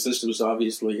horrified because this was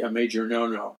obviously a major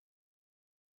no-no.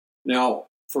 Now,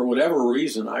 for whatever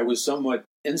reason, I was somewhat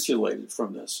insulated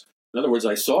from this. In other words,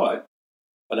 I saw it,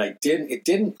 but it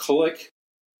didn't click.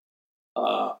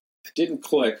 It didn't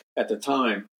click at the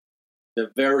time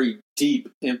the very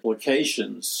deep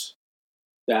implications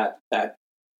that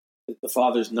the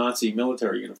father's Nazi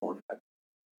military uniform had.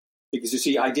 Because you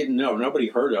see, I didn't know. Nobody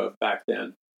heard of back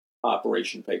then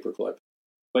Operation Paperclip.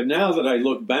 But now that I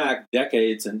look back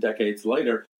decades and decades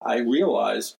later, I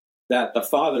realize that the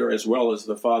father, as well as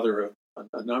the father of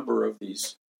a number of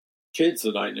these kids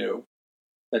that I knew,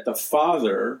 that the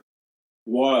father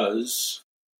was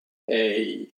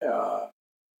I'm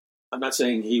not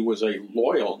saying he was a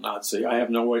loyal Nazi. I have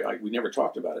no way, we never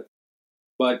talked about it.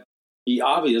 But he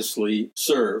obviously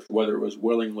served, whether it was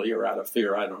willingly or out of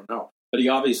fear, I don't know. But he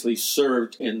obviously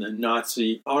served in the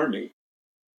Nazi army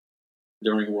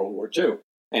during World War II.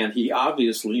 And he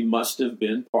obviously must have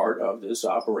been part of this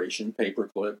Operation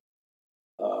Paperclip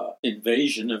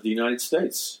invasion of the United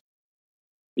States.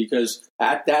 Because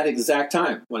at that exact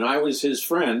time, when I was his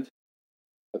friend,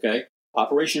 okay,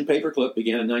 Operation Paperclip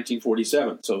began in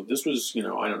 1947. So this was, I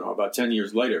don't know, about 10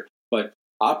 years later. But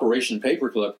Operation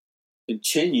Paperclip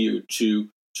continued to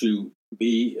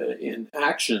be in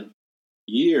action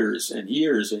years and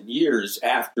years and years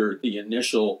after the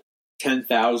initial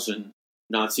 10,000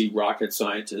 Nazi rocket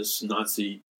scientists,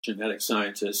 Nazi genetic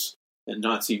scientists, and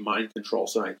Nazi mind control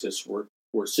scientists were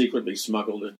secretly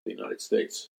smuggled into the United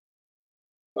States.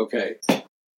 Okay,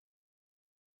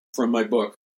 from my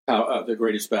book, The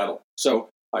Greatest Battle. So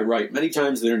I write, many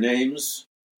times their names,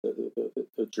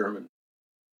 the German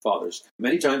fathers,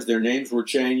 many times their names were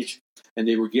changed and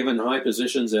they were given high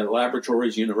positions at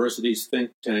laboratories, universities,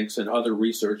 think tanks, and other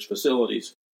research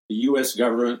facilities. The U.S.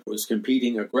 government was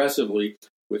competing aggressively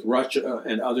with Russia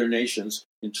and other nations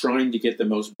in trying to get the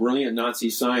most brilliant Nazi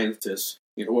scientists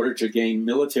in order to gain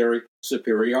military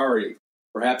superiority.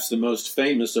 Perhaps the most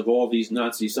famous of all these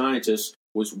Nazi scientists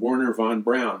was Werner von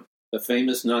Braun, the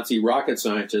famous Nazi rocket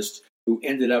scientist who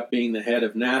ended up being the head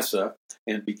of NASA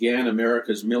and began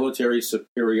America's military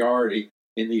superiority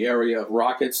in the area of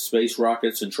rockets, space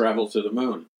rockets, and travel to the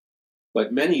moon.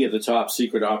 But many of the top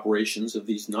secret operations of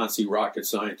these Nazi rocket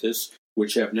scientists,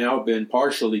 which have now been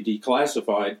partially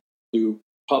declassified through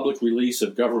public release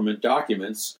of government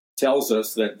documents, tells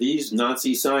us that these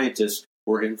Nazi scientists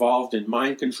were involved in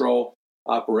mind control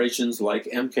operations like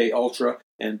MK-Ultra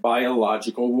and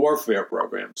biological warfare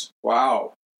programs.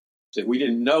 Wow. So we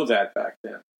didn't know that back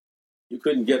then. You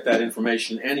couldn't get that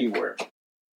information anywhere.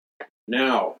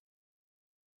 Now,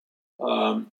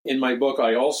 in my book,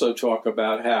 I also talk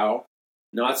about how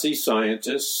Nazi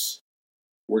scientists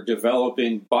were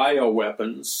developing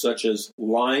bioweapons such as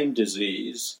Lyme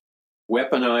disease,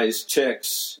 weaponized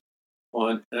ticks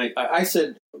on, and I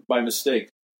said by mistake,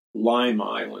 Lyme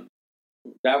Island.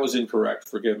 That was incorrect,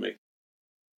 forgive me.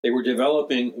 They were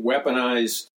developing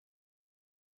weaponized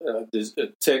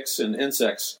ticks and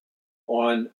insects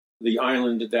on the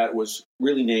island that was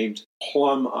really named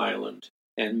Plum Island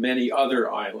and many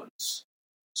other islands.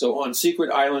 So on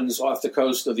secret islands off the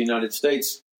coast of the United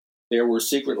States, there were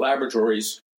secret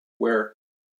laboratories where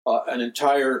an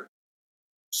entire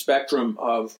spectrum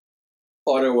of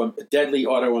deadly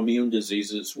autoimmune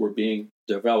diseases were being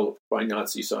developed by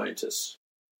Nazi scientists.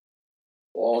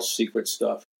 All secret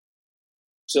stuff.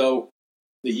 So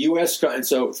the U.S. and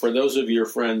so for those of your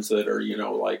friends that are,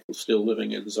 like still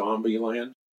living in zombie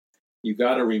land, you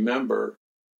got to remember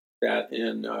that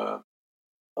in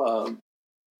the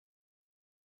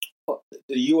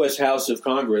U.S. House of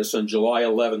Congress on July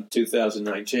 11,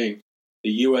 2019, the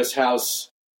U.S. House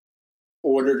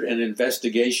ordered an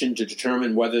investigation to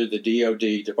determine whether the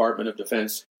DoD, Department of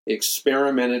Defense,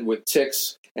 experimented with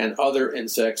ticks and other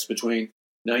insects between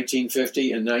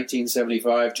 1950 and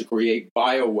 1975 to create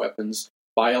bioweapons,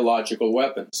 biological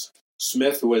weapons.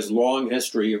 Smith, who has long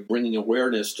history of bringing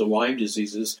awareness to Lyme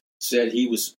diseases, said he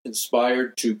was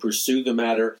inspired to pursue the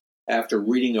matter after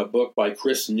reading a book by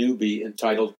Chris Newby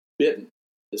entitled Bitten,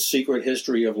 The Secret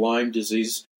History of Lyme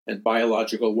Disease and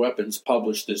Biological Weapons,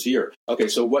 published this year. Okay,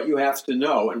 so what you have to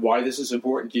know and why this is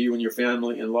important to you and your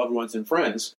family and loved ones and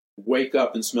friends, wake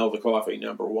up and smell the coffee,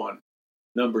 number one.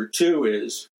 Number two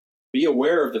is be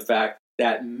aware of the fact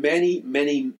that many,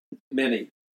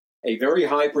 a very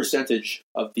high percentage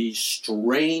of these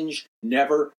strange,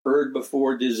 never heard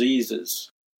before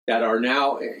diseases that are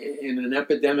now in an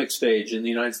epidemic stage in the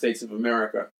United States of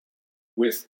America,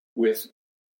 with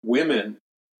women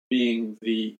being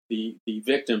the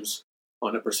victims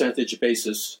on a percentage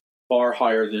basis far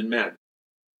higher than men.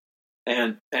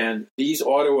 And these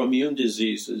autoimmune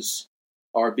diseases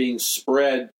are being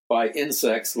spread by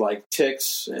insects like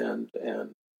ticks and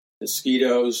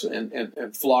mosquitoes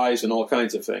and flies and all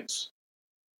kinds of things.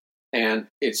 And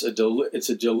it's a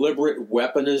deliberate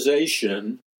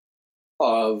weaponization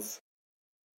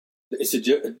it's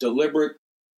a deliberate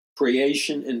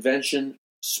creation, invention,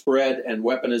 spread, and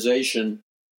weaponization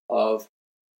of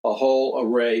a whole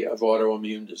array of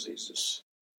autoimmune diseases.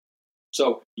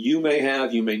 So you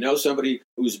may know somebody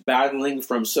who's battling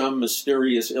from some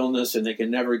mysterious illness and they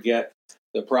can never get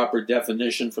the proper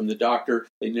definition from the doctor.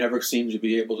 They never seem to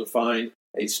be able to find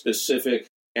a specific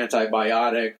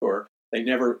antibiotic, or they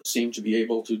never seem to be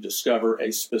able to discover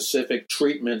a specific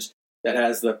treatment that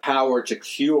has the power to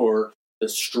cure the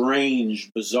strange,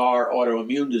 bizarre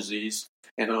autoimmune disease.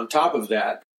 And on top of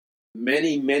that,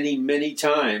 many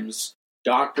times,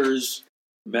 doctors,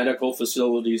 medical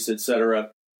facilities,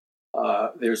 etc.,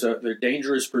 there's a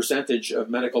dangerous percentage of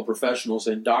medical professionals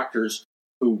and doctors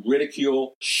who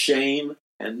ridicule, shame,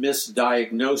 and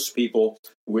misdiagnose people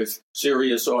with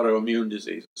serious autoimmune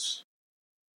diseases.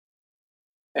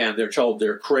 And they're told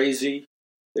they're crazy.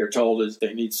 They're told that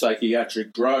they need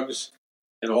psychiatric drugs.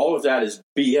 And all of that is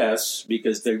BS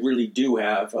because they really do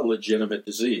have a legitimate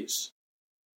disease.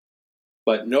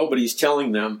 But nobody's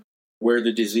telling them where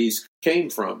the disease came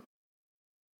from.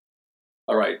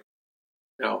 All right.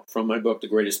 Now, from my book, The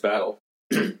Greatest Battle.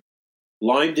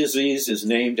 Lyme disease is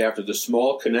named after the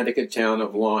small Connecticut town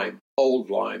of Lyme, Old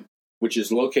Lyme, which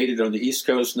is located on the East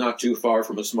Coast not too far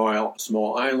from a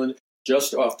small island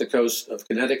just off the coast of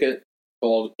Connecticut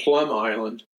called Plum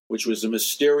Island, which was a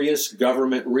mysterious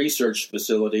government research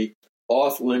facility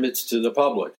off limits to the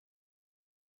public.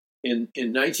 In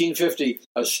 1950,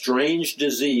 a strange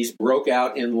disease broke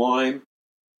out in Lyme,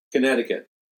 Connecticut,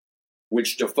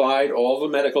 which defied all the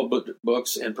medical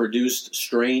books and produced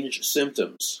strange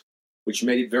symptoms, which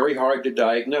made it very hard to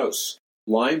diagnose.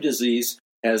 Lyme disease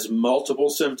has multiple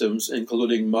symptoms,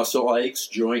 including muscle aches,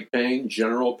 joint pain,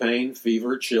 general pain,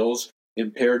 fever, chills,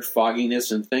 impaired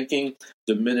fogginess and thinking,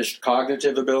 diminished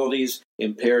cognitive abilities,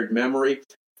 impaired memory,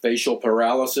 facial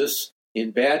paralysis.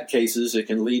 In bad cases, it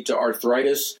can lead to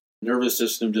arthritis, nervous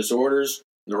system disorders,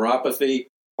 neuropathy,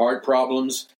 heart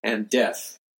problems, and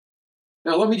death.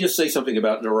 Now, let me just say something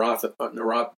about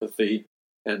neuropathy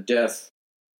and death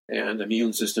and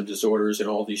immune system disorders and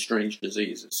all these strange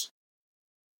diseases.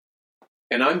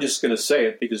 And I'm just going to say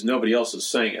it because nobody else is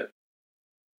saying it.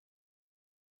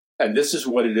 And this is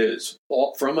what it is.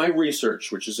 From my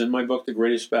research, which is in my book, The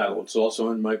Greatest Battle, it's also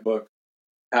in my book,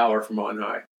 Power from On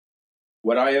High.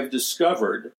 What I have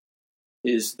discovered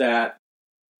is that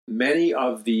many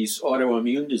of these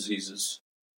autoimmune diseases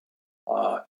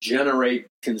generate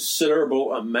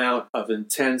considerable amount of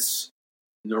intense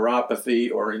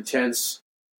neuropathy or intense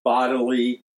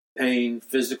bodily pain,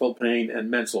 physical pain,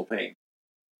 and mental pain.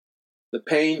 The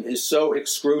pain is so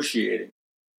excruciating.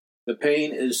 The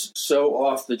pain is so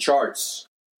off the charts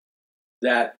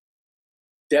that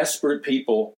desperate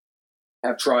people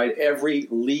have tried every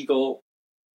legal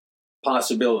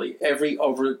possibility, every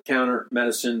over-the-counter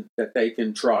medicine that they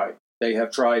can try. They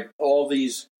have tried all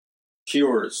these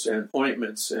cures and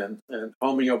ointments and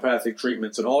homeopathic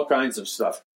treatments and all kinds of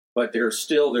stuff, but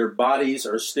their bodies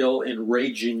are still in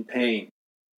raging pain.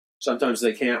 Sometimes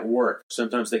they can't work.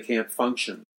 Sometimes they can't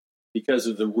function because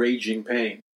of the raging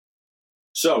pain.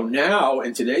 So now,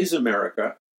 in today's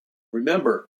America,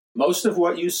 remember, most of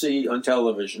what you see on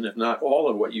television, if not all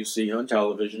of what you see on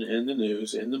television, in the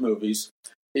news, in the movies,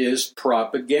 is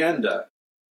propaganda.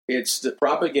 It's the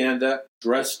propaganda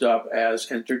dressed up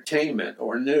as entertainment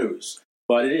or news,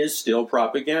 but it is still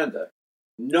propaganda.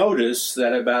 Notice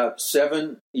that about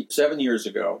seven years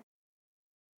ago,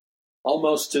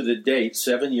 almost to the date,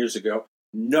 7 years ago,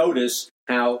 notice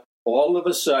how all of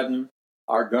a sudden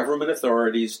our government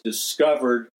authorities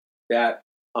discovered that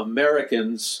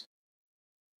Americans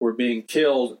were being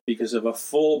killed because of a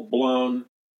full-blown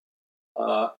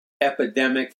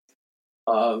epidemic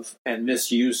of and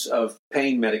misuse of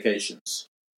pain medications.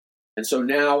 And so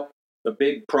now the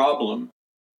big problem,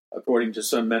 according to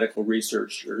some medical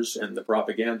researchers and the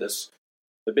propagandists,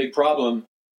 the big problem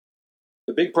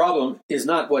is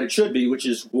not what it should be, which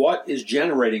is what is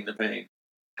generating the pain.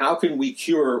 How can we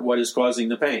cure what is causing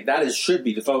the pain? That should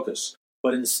be the focus.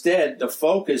 But instead, the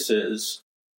focus is,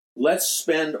 let's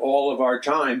spend all of our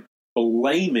time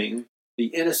blaming the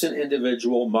innocent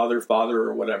individual, mother, father,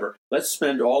 or whatever. Let's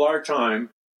spend all our time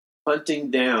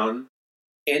hunting down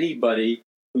anybody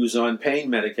who's on pain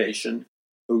medication,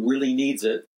 who really needs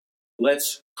it.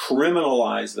 Let's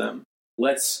criminalize them.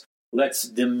 Let's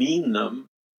demean them.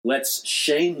 Let's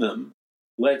shame them.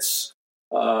 Let's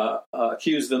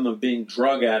accuse them of being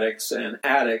drug addicts and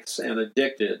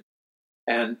addicted.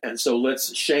 And so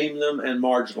let's shame them and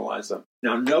marginalize them.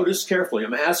 Now, notice carefully.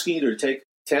 I'm asking you to take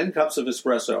 10 cups of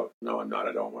espresso. No, I'm not.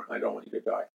 I don't want you to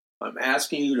die. I'm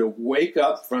asking you to wake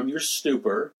up from your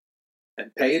stupor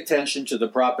and pay attention to the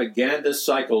propaganda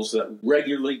cycles that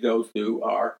regularly go through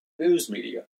our news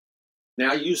media.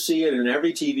 Now you see it in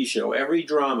every TV show, every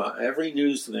drama, every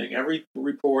news thing, every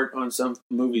report on some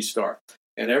movie star.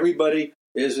 And everybody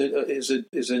is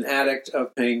an addict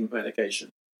of pain medication.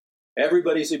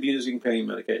 Everybody's abusing pain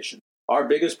medication. Our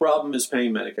biggest problem is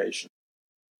pain medication.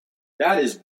 That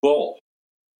is bull.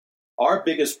 Our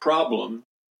biggest problem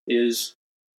is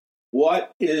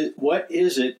what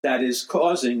is it that is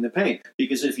causing the pain?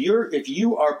 Because if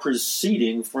you are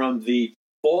proceeding from the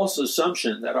false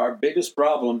assumption that our biggest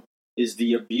problem is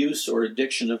the abuse or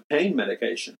addiction of pain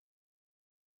medication,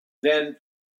 then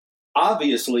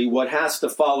obviously what has to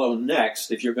follow next,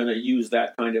 if you're going to use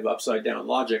that kind of upside down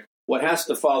logic, what has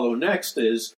to follow next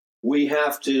is we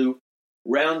have to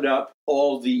round up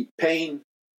all the pain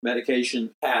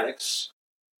medication addicts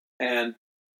and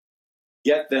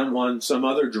get them on some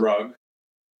other drug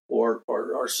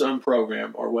or some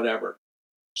program or whatever.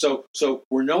 So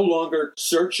we're no longer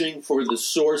searching for the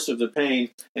source of the pain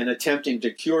and attempting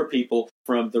to cure people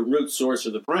from the root source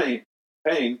of the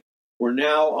pain. We're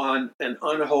now on an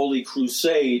unholy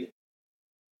crusade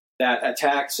that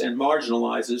attacks and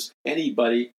marginalizes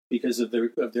anybody because of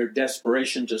their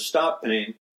desperation to stop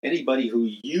pain. Anybody who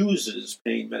uses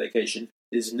pain medication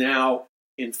is now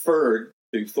inferred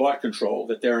through thought control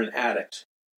that they're an addict.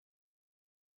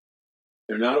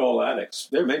 They're not all addicts.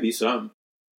 There may be some.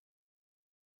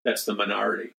 That's the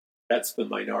minority. That's the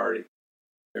minority.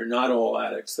 They're not all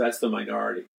addicts. That's the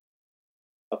minority.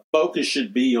 A focus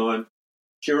should be on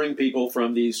curing people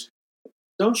from these.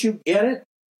 Don't you get it?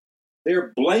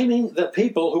 They're blaming the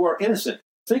people who are innocent.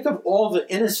 Think of all the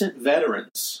innocent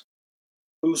veterans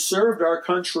who served our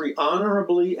country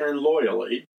honorably and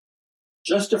loyally,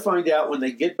 just to find out when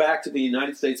they get back to the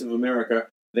United States of America,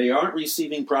 they aren't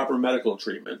receiving proper medical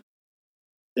treatment.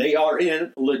 They are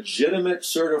in legitimate,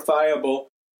 certifiable,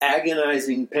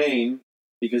 agonizing pain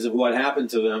because of what happened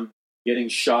to them, getting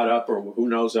shot up or who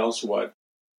knows else what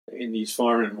in these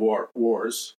foreign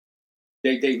wars.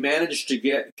 They managed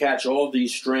to catch all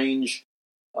these strange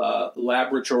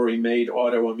laboratory-made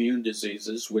autoimmune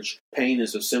diseases, which pain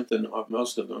is a symptom of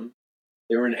most of them.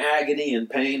 They're in agony and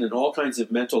pain and all kinds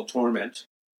of mental torment.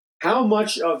 How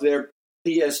much of their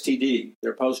PSTD,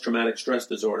 their post-traumatic stress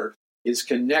disorder, is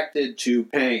connected to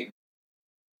pain?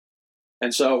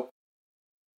 And so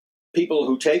people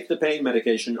who take the pain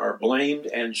medication are blamed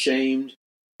and shamed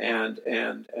and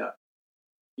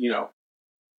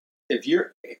if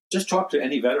you're just talk to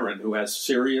any veteran who has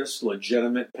serious,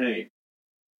 legitimate pain.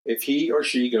 If he or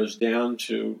she goes down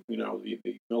to, the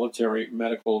military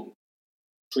medical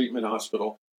treatment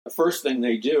hospital, the first thing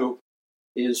they do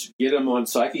is get them on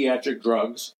psychiatric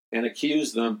drugs and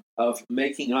accuse them of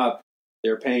making up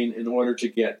their pain in order to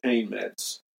get pain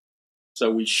meds.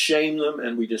 So we shame them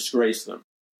and we disgrace them.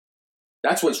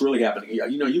 That's what's really happening.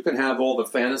 You can have all the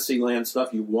fantasy land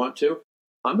stuff you want to.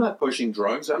 I'm not pushing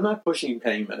drugs. I'm not pushing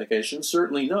pain medication.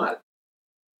 Certainly not.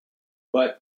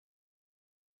 But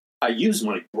I use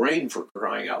my brain for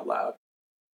crying out loud.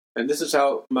 And this is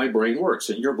how my brain works.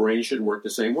 And your brain should work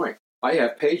the same way. I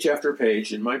have page after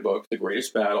page in my book, The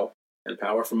Greatest Battle and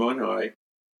Power from On High,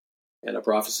 and A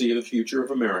Prophecy of the Future of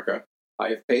America. I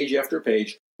have page after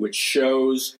page which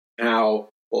shows how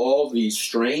all these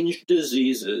strange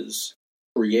diseases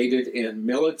created in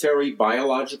military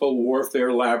biological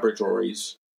warfare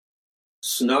laboratories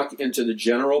snuck into the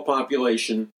general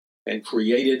population and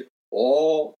created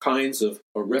all kinds of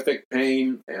horrific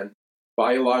pain and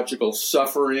biological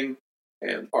suffering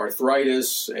and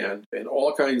arthritis and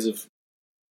all kinds of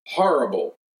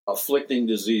horrible, afflicting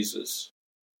diseases.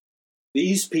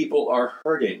 These people are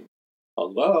hurting.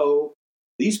 Hello?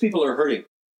 These people are hurting.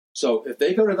 So if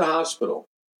they go to the hospital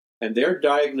and they're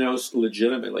diagnosed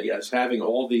legitimately as having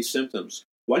all these symptoms,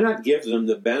 why not give them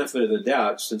the benefit of the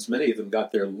doubt, since many of them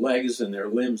got their legs and their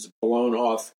limbs blown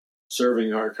off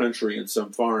serving our country in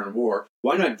some foreign war?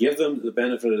 Why not give them the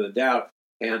benefit of the doubt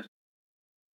and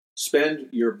spend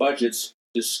your budgets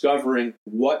discovering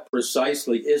what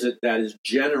precisely is it that is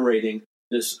generating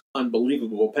this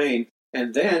unbelievable pain,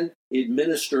 and then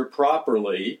administer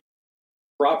properly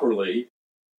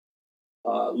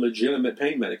legitimate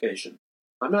pain medication.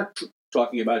 I'm not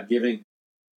talking about giving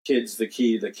kids the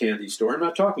key to the candy store. I'm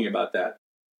not talking about that.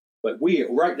 But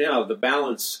right now, the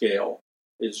balance scale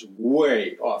is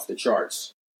way off the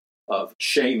charts of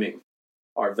shaming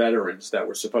our veterans that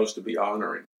we're supposed to be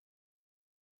honoring.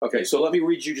 Okay, so let me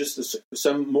read you just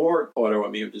some more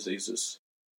autoimmune diseases.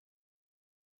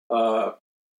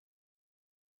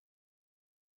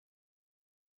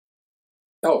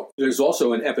 There's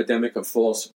also an epidemic of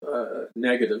false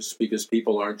negatives because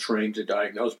people aren't trained to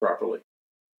diagnose properly.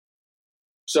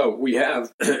 So we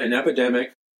have an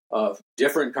epidemic of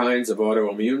different kinds of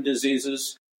autoimmune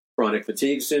diseases: chronic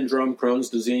fatigue syndrome, Crohn's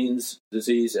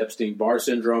disease, Epstein-Barr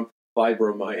syndrome,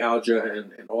 fibromyalgia,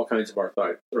 and all kinds of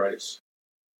arthritis.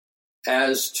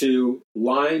 As to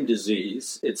Lyme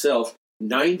disease itself,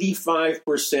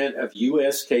 95% of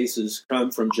U.S. cases come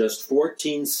from just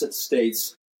 14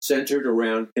 states centered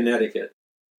around Connecticut.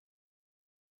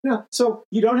 Now, so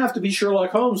you don't have to be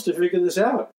Sherlock Holmes to figure this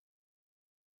out.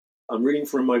 I'm reading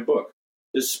from my book.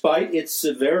 Despite its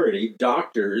severity,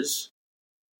 doctors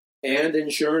and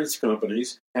insurance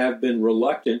companies have been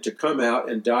reluctant to come out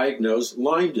and diagnose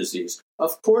Lyme disease.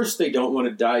 Of course they don't want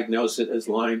to diagnose it as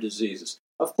Lyme disease.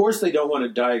 Of course they don't want to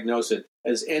diagnose it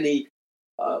as any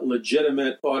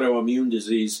legitimate autoimmune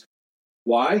disease.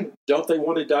 Why don't they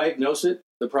want to diagnose it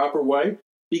the proper way?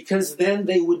 Because then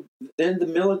the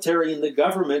military and the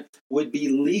government would be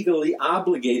legally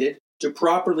obligated to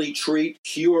properly treat,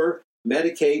 cure,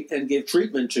 medicate, and give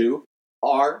treatment to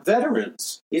our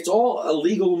veterans. It's all a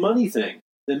legal money thing.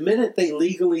 The minute they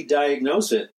legally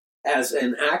diagnose it as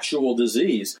an actual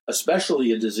disease,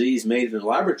 especially a disease made in a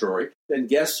laboratory, then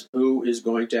guess who is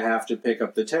going to have to pick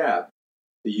up the tab?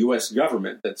 The U.S.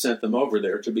 government that sent them over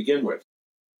there to begin with.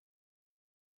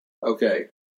 Okay.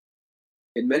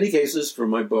 In many cases, from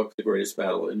my book, The Greatest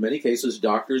Battle, in many cases,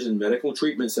 doctors and medical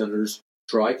treatment centers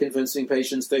Try convincing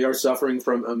patients they are suffering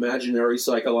from imaginary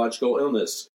psychological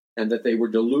illness and that they were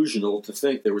delusional to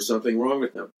think there was something wrong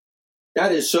with them.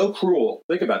 That is so cruel.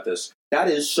 Think about this. That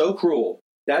is so cruel.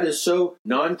 That is so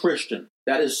non-Christian.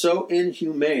 That is so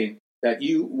inhumane that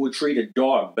you would treat a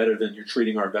dog better than you're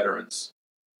treating our veterans.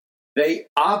 They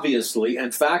obviously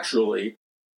and factually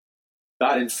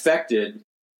got infected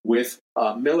with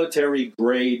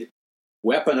military-grade,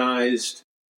 weaponized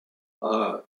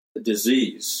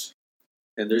disease.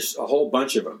 And there's a whole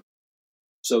bunch of them.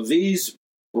 So these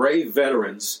brave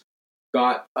veterans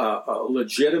got a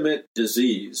legitimate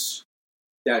disease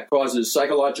that causes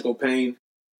psychological pain,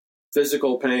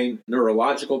 physical pain,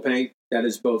 neurological pain that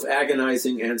is both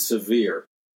agonizing and severe.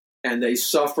 And they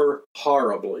suffer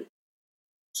horribly.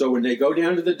 So when they go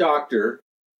down to the doctor,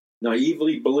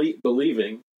 naively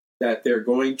believing that they're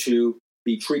going to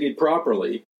be treated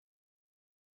properly,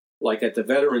 like at the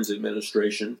Veterans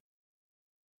Administration,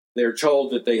 they're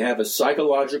told that they have a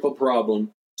psychological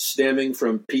problem stemming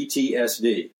from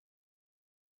PTSD.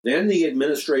 Then the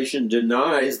administration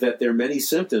denies that their many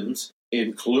symptoms,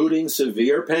 including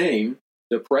severe pain,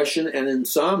 depression, and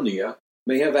insomnia,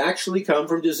 may have actually come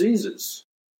from diseases.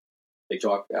 They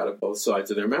talk out of both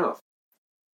sides of their mouth.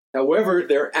 However,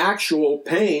 their actual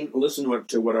pain, listen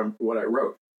to what I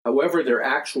wrote. However, their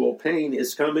actual pain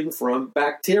is coming from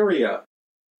bacteria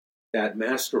that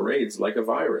masquerades like a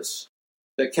virus.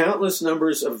 The countless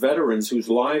numbers of veterans whose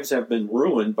lives have been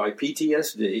ruined by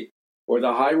PTSD or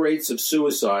the high rates of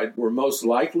suicide were most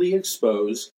likely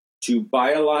exposed to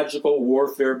biological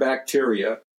warfare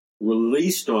bacteria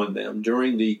released on them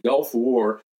during the Gulf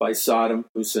War by Saddam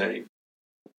Hussein.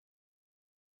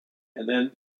 And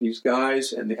then these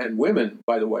guys and women,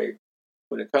 by the way,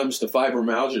 when it comes to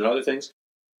fibromyalgia and other things,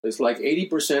 it's like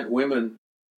 80% women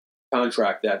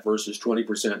contract that versus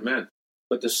 20% men.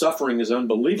 But the suffering is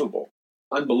unbelievable.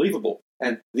 Unbelievable.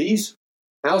 And these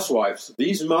housewives,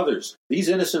 these mothers, these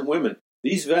innocent women,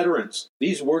 these veterans,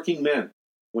 these working men,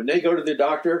 when they go to the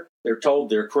doctor, they're told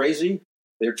they're crazy.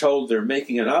 They're told they're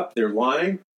making it up. They're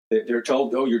lying. They're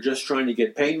told, oh, you're just trying to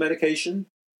get pain medication.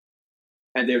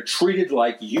 And they're treated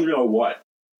like you know what.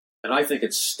 And I think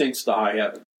it stinks to high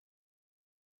heaven.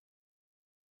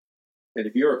 And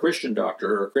if you're a Christian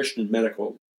doctor or a Christian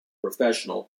medical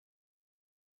professional,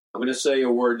 I'm going to say a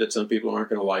word that some people aren't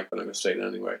going to like, but I'm going to say it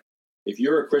anyway. If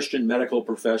you're a Christian medical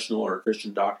professional or a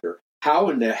Christian doctor, how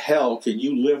in the hell can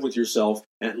you live with yourself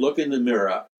and look in the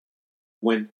mirror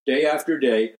when day after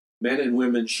day, men and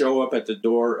women show up at the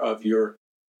door of your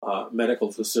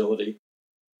medical facility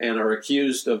and are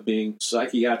accused of being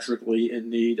psychiatrically in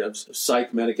need of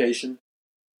psych medication,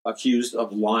 accused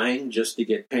of lying just to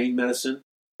get pain medicine,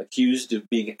 accused of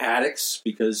being addicts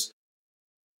because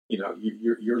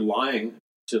you're lying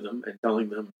to them and telling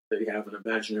them they have an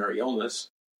imaginary illness?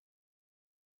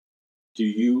 Do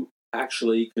you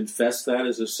actually confess that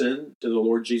as a sin to the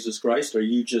Lord Jesus Christ, or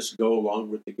you just go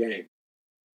along with the game?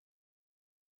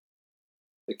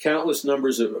 The countless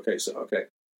numbers of... Okay.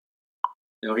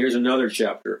 Now here's another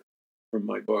chapter from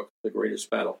my book, The Greatest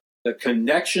Battle. The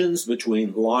connections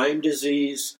between Lyme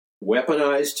disease,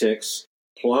 weaponized ticks,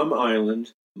 Plum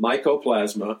Island,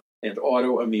 mycoplasma, and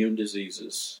autoimmune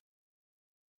diseases.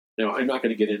 Now, I'm not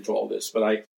going to get into all this,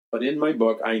 but in my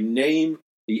book, I name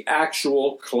the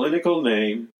actual clinical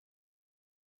name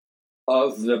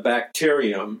of the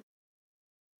bacterium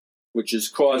which is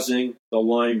causing the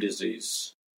Lyme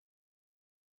disease.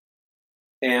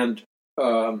 And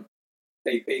a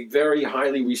very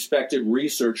highly respected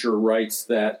researcher writes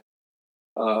that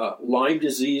Lyme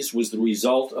disease was the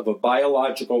result of a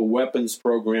biological weapons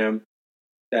program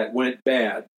that went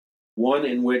bad, one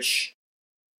in which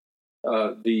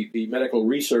the medical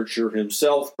researcher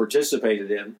himself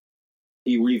participated in.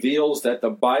 He reveals that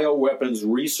the bioweapons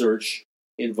research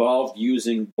involved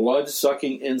using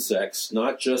blood-sucking insects,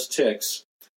 not just ticks,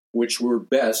 which were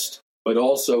best, but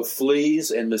also fleas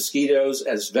and mosquitoes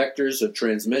as vectors of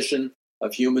transmission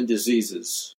of human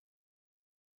diseases.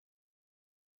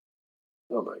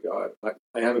 Oh my God!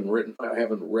 I haven't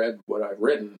read what I've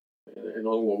written in a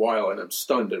little while, and I'm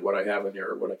stunned at what I have in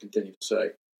here, what I continue to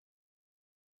say.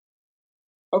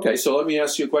 Okay, so let me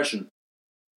ask you a question.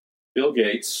 Bill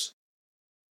Gates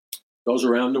goes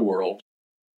around the world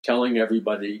telling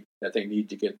everybody that they need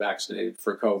to get vaccinated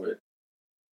for COVID.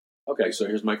 Okay, so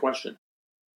here's my question.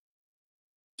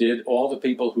 Did all the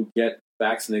people who get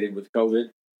vaccinated with COVID,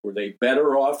 were they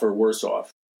better off or worse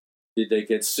off? Did they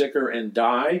get sicker and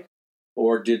die,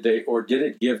 or did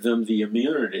it give them the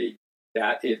immunity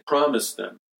that it promised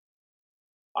them?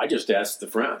 I just asked the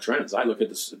friends. I look at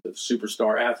the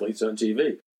superstar athletes on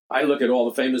TV. I look at all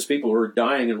the famous people who are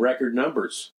dying in record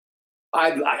numbers.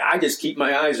 I just keep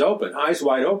my eyes open, eyes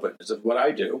wide open, is what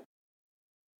I do.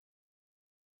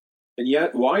 And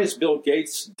yet, why is Bill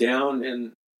Gates down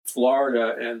in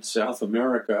Florida and South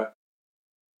America?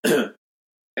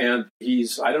 And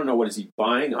I don't know, what is he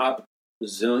buying up?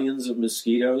 Zillions of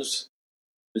mosquitoes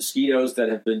that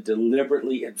have been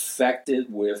deliberately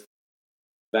infected with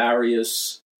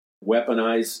various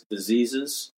weaponized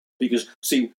diseases. Because,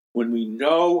 see, when we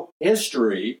know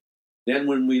history, then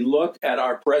when we look at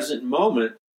our present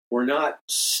moment, we're not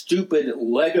stupid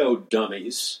Lego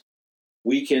dummies.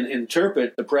 We can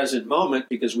interpret the present moment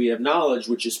because we have knowledge,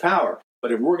 which is power.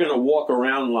 But if we're going to walk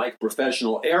around like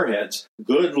professional airheads,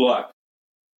 good luck.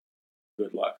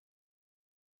 Good luck.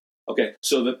 Okay,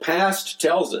 so the past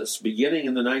tells us, beginning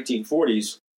in the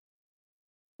 1940s,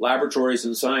 laboratories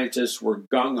and scientists were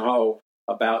gung-ho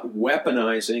about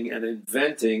weaponizing and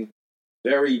inventing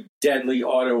very deadly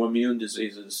autoimmune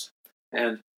diseases.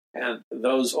 And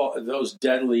those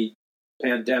deadly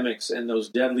pandemics and those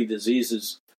deadly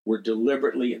diseases were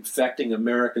deliberately infecting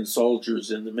American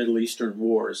soldiers in the Middle Eastern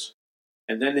wars.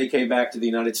 And then they came back to the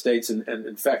United States and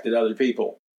infected other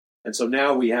people. And so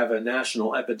now we have a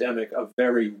national epidemic of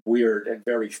very weird and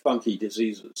very funky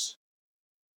diseases.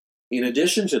 In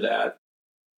addition to that,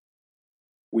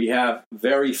 we have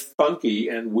very funky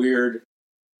and weird,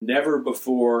 never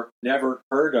before, never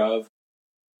heard of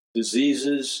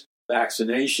diseases,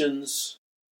 vaccinations,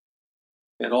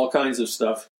 and all kinds of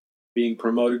stuff being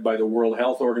promoted by the World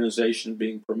Health Organization,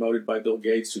 being promoted by Bill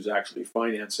Gates, who's actually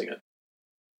financing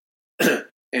it.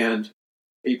 And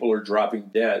people are dropping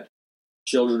dead.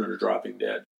 Children are dropping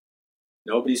dead.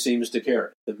 Nobody seems to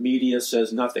care. The media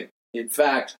says nothing. In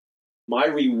fact, my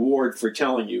reward for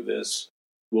telling you this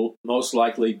will most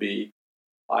likely be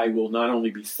I will not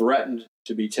only be threatened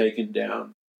to be taken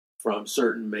down from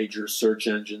certain major search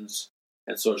engines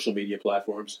and social media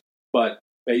platforms, but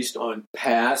based on the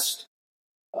past,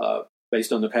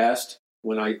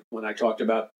 when I talked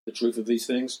about the truth of these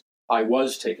things, I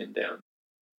was taken down.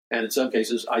 And in some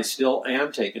cases, I still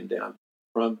am taken down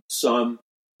from some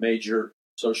major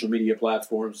social media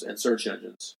platforms and search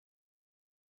engines.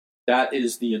 That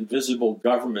is the invisible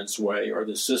government's way, or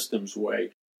the system's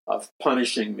way, of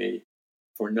punishing me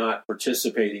for not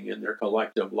participating in their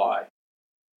collective lie.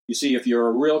 You see, if you're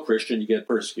a real Christian, you get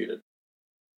persecuted.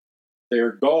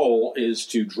 Their goal is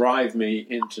to drive me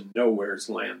into nowhere's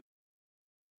land.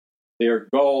 Their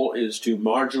goal is to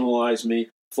marginalize me,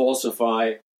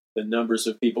 falsify the numbers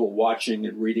of people watching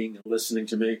and reading and listening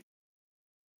to me.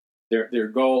 Their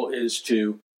goal is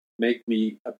to make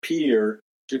me appear,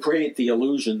 to create the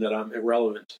illusion that I'm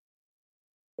irrelevant.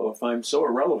 Well, if I'm so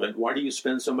irrelevant, why do you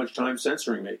spend so much time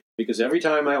censoring me? Because every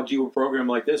time I'll do a program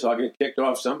like this, I'll get kicked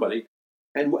off somebody.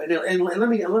 And let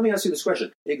me ask you this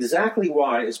question. Exactly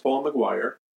why is Paul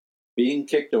McGUIRE being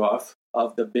kicked off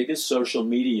of the biggest social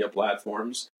media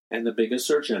platforms and the biggest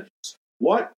search engines?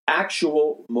 What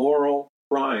actual moral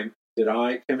crime did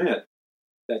I commit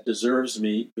that deserves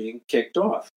me being kicked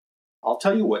off? I'll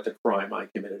tell you what the crime I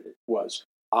committed was.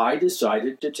 I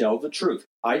decided to tell the truth.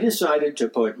 I decided to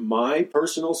put my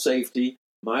personal safety,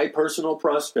 my personal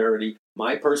prosperity,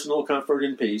 my personal comfort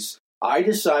and peace. I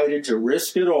decided to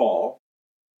risk it all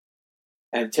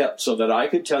and so that I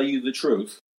could tell you the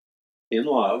truth in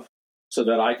love, so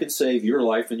that I could save your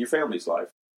life and your family's life.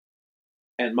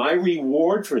 And my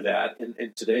reward for that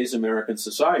in today's American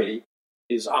society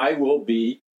is I will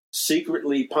be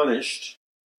secretly punished,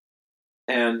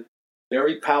 and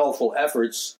very powerful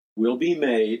efforts will be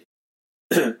made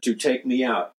to take me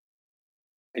out.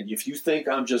 And if you think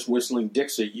I'm just whistling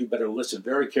Dixie, you better listen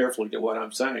very carefully to what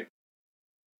I'm saying.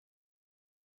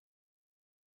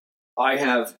 I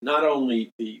have not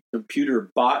only the computer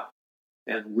bot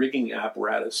and rigging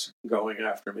apparatus going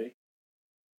after me,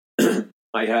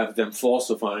 I have them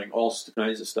falsifying all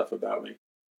kinds of stuff about me.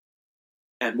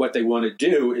 And what they want to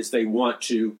do is they want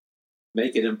to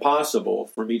make it impossible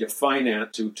for me to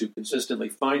finance, to consistently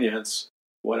finance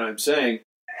what I'm saying,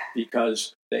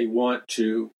 because they want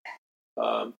to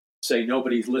say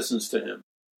nobody listens to him.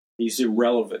 He's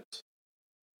irrelevant.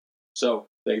 So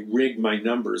they rig my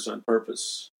numbers on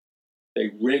purpose. They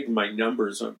rig my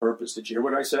numbers on purpose. Did you hear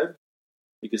what I said?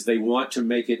 Because they want to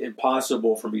make it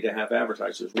impossible for me to have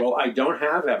advertisers. Well, I don't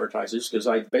have advertisers because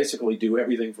I basically do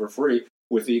everything for free,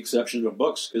 with the exception of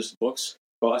books, because books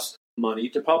cost money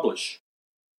to publish.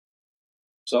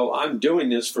 So I'm doing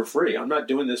this for free. I'm not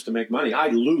doing this to make money. I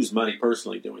lose money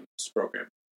personally doing this program,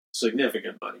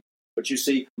 significant money. But you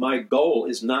see, my goal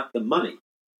is not the money.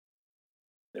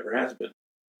 Never has been.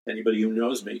 Anybody who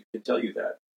knows me can tell you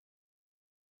that.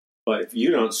 But if you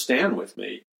don't stand with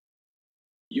me,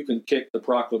 you can kick the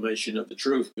proclamation of the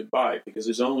truth goodbye, because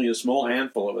there's only a small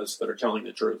handful of us that are telling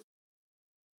the truth.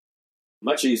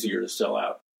 Much easier to sell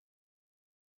out.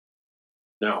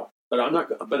 No, but I'm not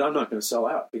going to sell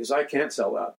out, because I can't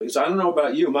sell out, because I don't know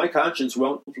about you. My conscience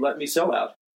won't let me sell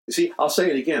out. You see, I'll say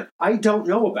it again. I don't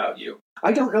know about you.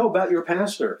 I don't know about your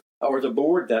pastor or the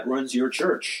board that runs your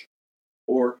church,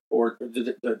 or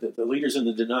the leaders in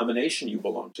the denomination you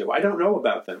belong to. I don't know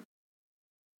about them.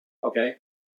 Okay?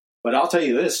 But I'll tell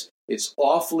you this, it's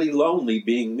awfully lonely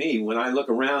being me when I look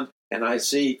around and I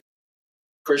see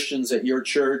Christians at your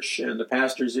church and the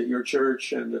pastors at your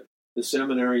church and the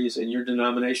seminaries in your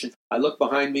denomination. I look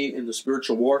behind me in the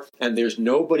spiritual war, and there's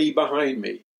nobody behind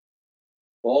me.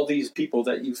 All these people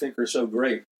that you think are so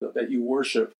great, that you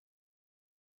worship,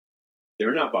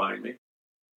 they're not behind me.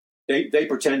 They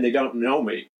pretend they don't know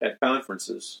me at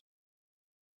conferences.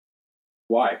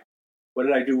 Why? What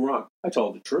did I do wrong? I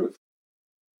told the truth.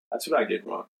 That's what I did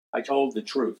wrong. I told the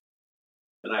truth.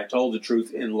 And I told the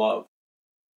truth in love.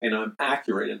 And I'm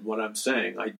accurate in what I'm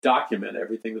saying. I document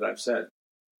everything that I've said.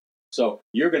 So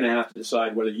you're going to have to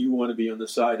decide whether you want to be on the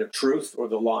side of truth or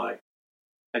the lie.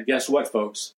 And guess what,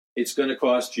 folks? It's going to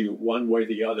cost you one way or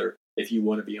the other if you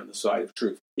want to be on the side of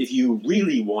truth. If you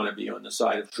really want to be on the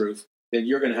side of truth, then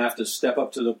you're going to have to step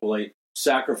up to the plate,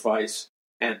 sacrifice,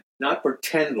 and not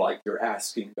pretend like you're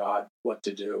asking God what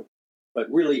to do,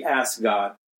 but really ask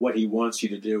God what he wants you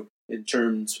to do in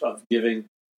terms of giving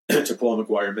to Paul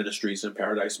McGUIRE Ministries and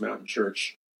Paradise Mountain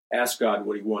Church. Ask God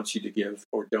what he wants you to give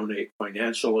or donate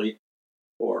financially,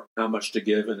 or how much to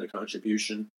give in a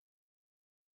contribution.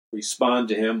 Respond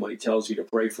to him when he tells you to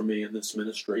pray for me in this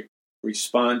ministry.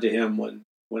 Respond to him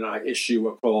when I issue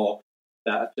a call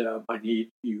that I need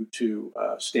you to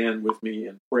stand with me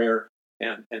in prayer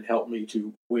and help me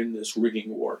to win this rigging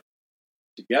war.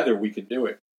 Together we can do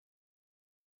it.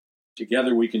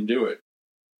 Together we can do it.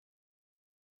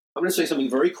 I'm going to say something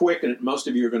very quick, and most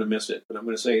of you are going to miss it, but I'm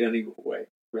going to say it anyway.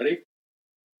 Ready?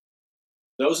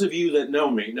 Those of you that know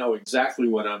me know exactly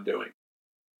what I'm doing.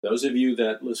 Those of you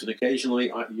that listen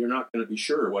occasionally, you're not going to be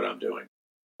sure what I'm doing.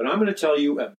 But I'm going to tell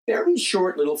you a very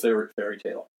short little fairy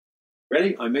tale.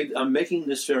 Ready? I'm making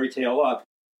this fairy tale up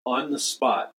on the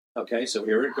spot. Okay, so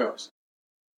here it goes.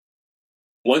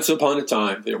 Once upon a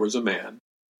time, there was a man,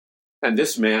 and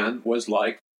this man was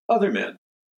like other men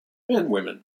and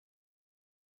women.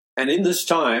 And in this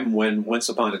time, when once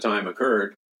upon a time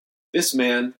occurred, this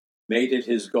man made it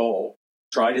his goal,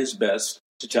 tried his best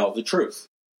to tell the truth.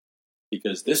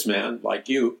 Because this man, like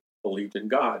you, believed in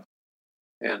God.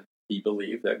 And he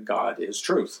believed that God is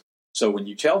truth. So when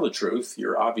you tell the truth,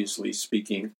 you're obviously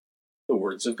speaking the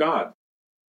words of God.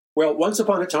 Well, once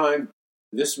upon a time,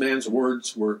 this man's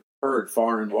words were heard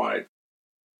far and wide.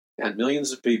 And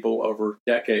millions of people over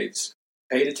decades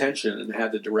paid attention and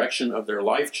had the direction of their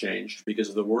life changed because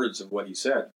of the words of what he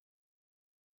said.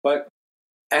 But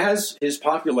as his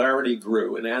popularity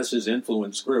grew and as his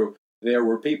influence grew, there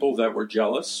were people that were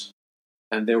jealous,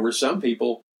 and there were some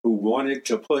people who wanted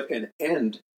to put an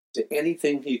end to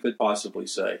anything he could possibly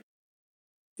say.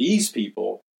 These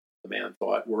people, the man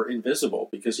thought, were invisible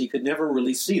because he could never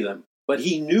really see them, but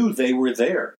he knew they were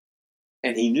there,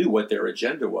 and he knew what their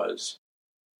agenda was.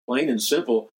 Plain and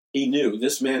simple,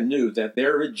 this man knew that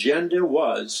their agenda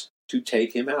was to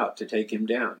take him out, to take him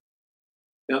down.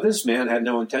 Now, this man had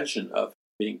no intention of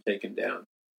being taken down.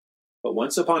 But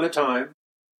once upon a time,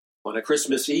 on a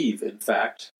Christmas Eve, in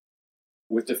fact,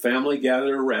 with the family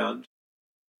gathered around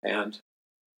and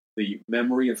the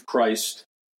memory of Christ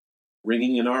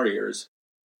ringing in our ears,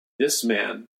 this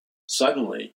man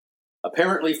suddenly,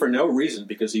 apparently for no reason,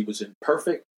 because he was in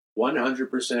perfect,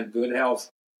 100% good health,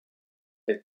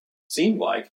 it seemed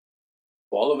like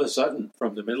all of a sudden,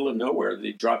 from the middle of nowhere, that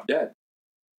he dropped dead.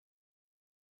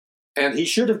 And he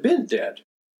should have been dead,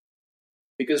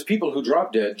 because people who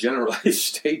drop dead generally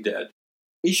stay dead.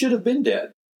 He should have been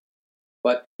dead.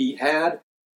 But he had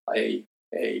a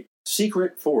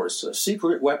secret force, a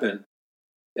secret weapon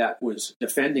that was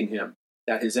defending him,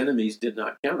 that his enemies did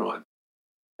not count on.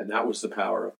 And that was the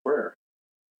power of prayer.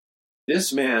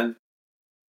 This man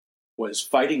was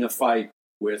fighting a fight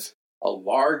with a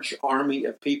large army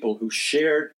of people who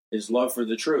shared his love for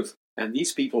the truth. And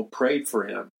these people prayed for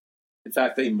him. In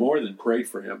fact, they more than prayed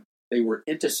for him. They were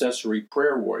intercessory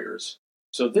prayer warriors.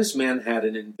 So this man had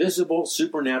an invisible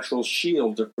supernatural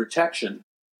shield of protection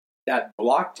that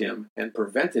blocked him and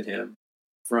prevented him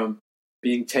from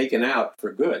being taken out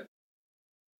for good.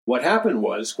 What happened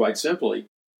was, quite simply,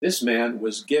 this man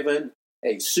was given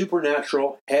a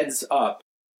supernatural heads up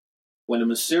when a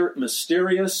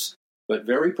mysterious but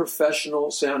very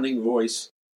professional sounding voice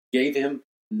gave him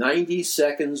 90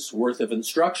 seconds worth of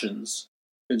instructions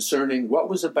concerning what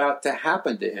was about to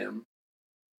happen to him,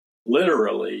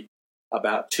 literally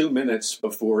about 2 minutes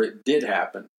before it did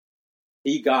happen.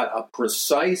 He got a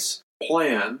precise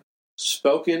plan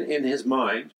spoken in his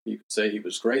mind. You could say he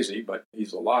was crazy, but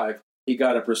he's alive. He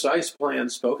got a precise plan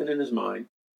spoken in his mind,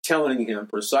 telling him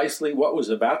precisely what was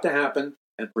about to happen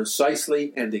and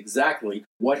precisely and exactly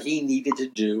what he needed to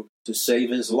do to save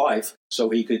his life so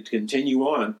he could continue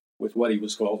on with what he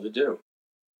was called to do.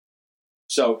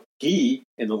 So he,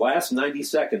 in the last 90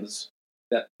 seconds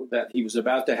that he was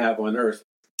about to have on earth,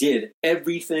 did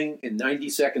everything in 90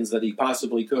 seconds that he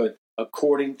possibly could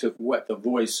according to what the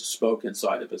voice spoke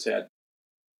inside of his head.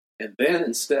 And then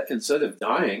instead of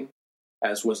dying,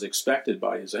 as was expected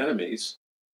by his enemies,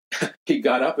 he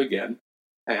got up again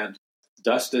and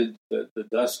dusted the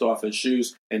dust off his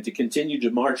shoes and to continue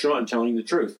to march on telling the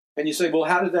truth. And you say, well,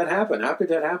 how did that happen? How could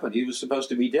that happen? He was supposed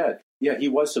to be dead. Yeah, he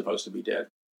was supposed to be dead.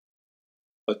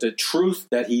 But the truth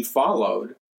that he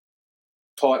followed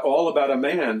taught all about a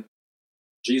man,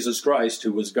 Jesus Christ,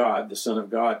 who was God, the Son of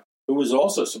God, who was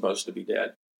also supposed to be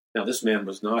dead. Now, this man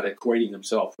was not equating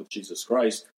himself with Jesus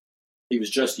Christ. He was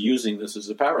just using this as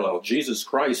a parallel. Jesus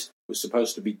Christ was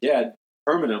supposed to be dead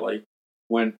permanently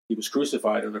when he was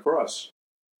crucified on the cross.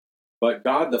 But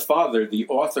God the Father, the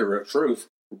author of truth,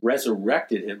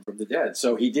 resurrected him from the dead.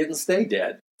 So he didn't stay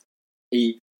dead.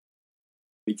 He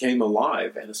became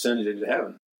alive and ascended into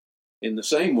heaven. In the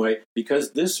same way,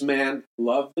 because this man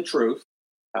loved the truth,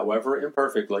 however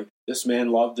imperfectly, this man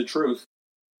loved the truth,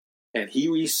 and he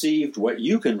received what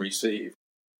you can receive.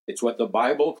 It's what the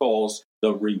Bible calls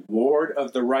the reward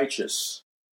of the righteous.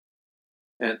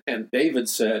 And David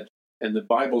said, and the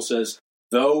Bible says,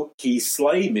 though he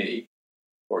slay me,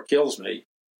 or kills me,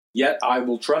 yet I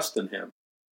will trust in him.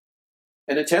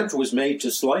 An attempt was made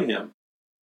to slay him,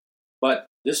 but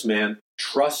this man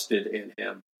trusted in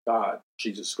him, God,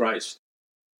 Jesus Christ.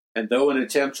 And though an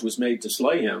attempt was made to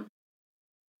slay him,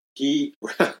 he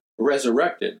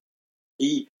resurrected.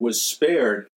 He was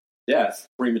spared death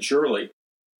prematurely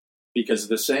because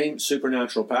the same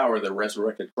supernatural power that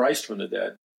resurrected Christ from the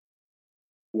dead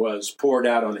was poured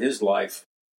out on his life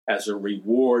as a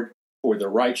reward for the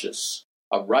righteous.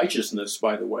 A righteousness,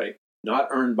 by the way, not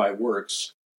earned by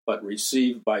works, but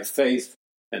received by faith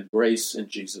and grace in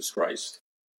Jesus Christ.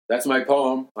 That's my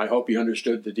poem. I hope you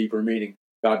understood the deeper meaning.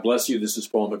 God bless you. This is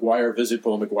Paul McGUIRE. Visit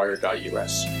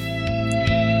paulmcguire.us.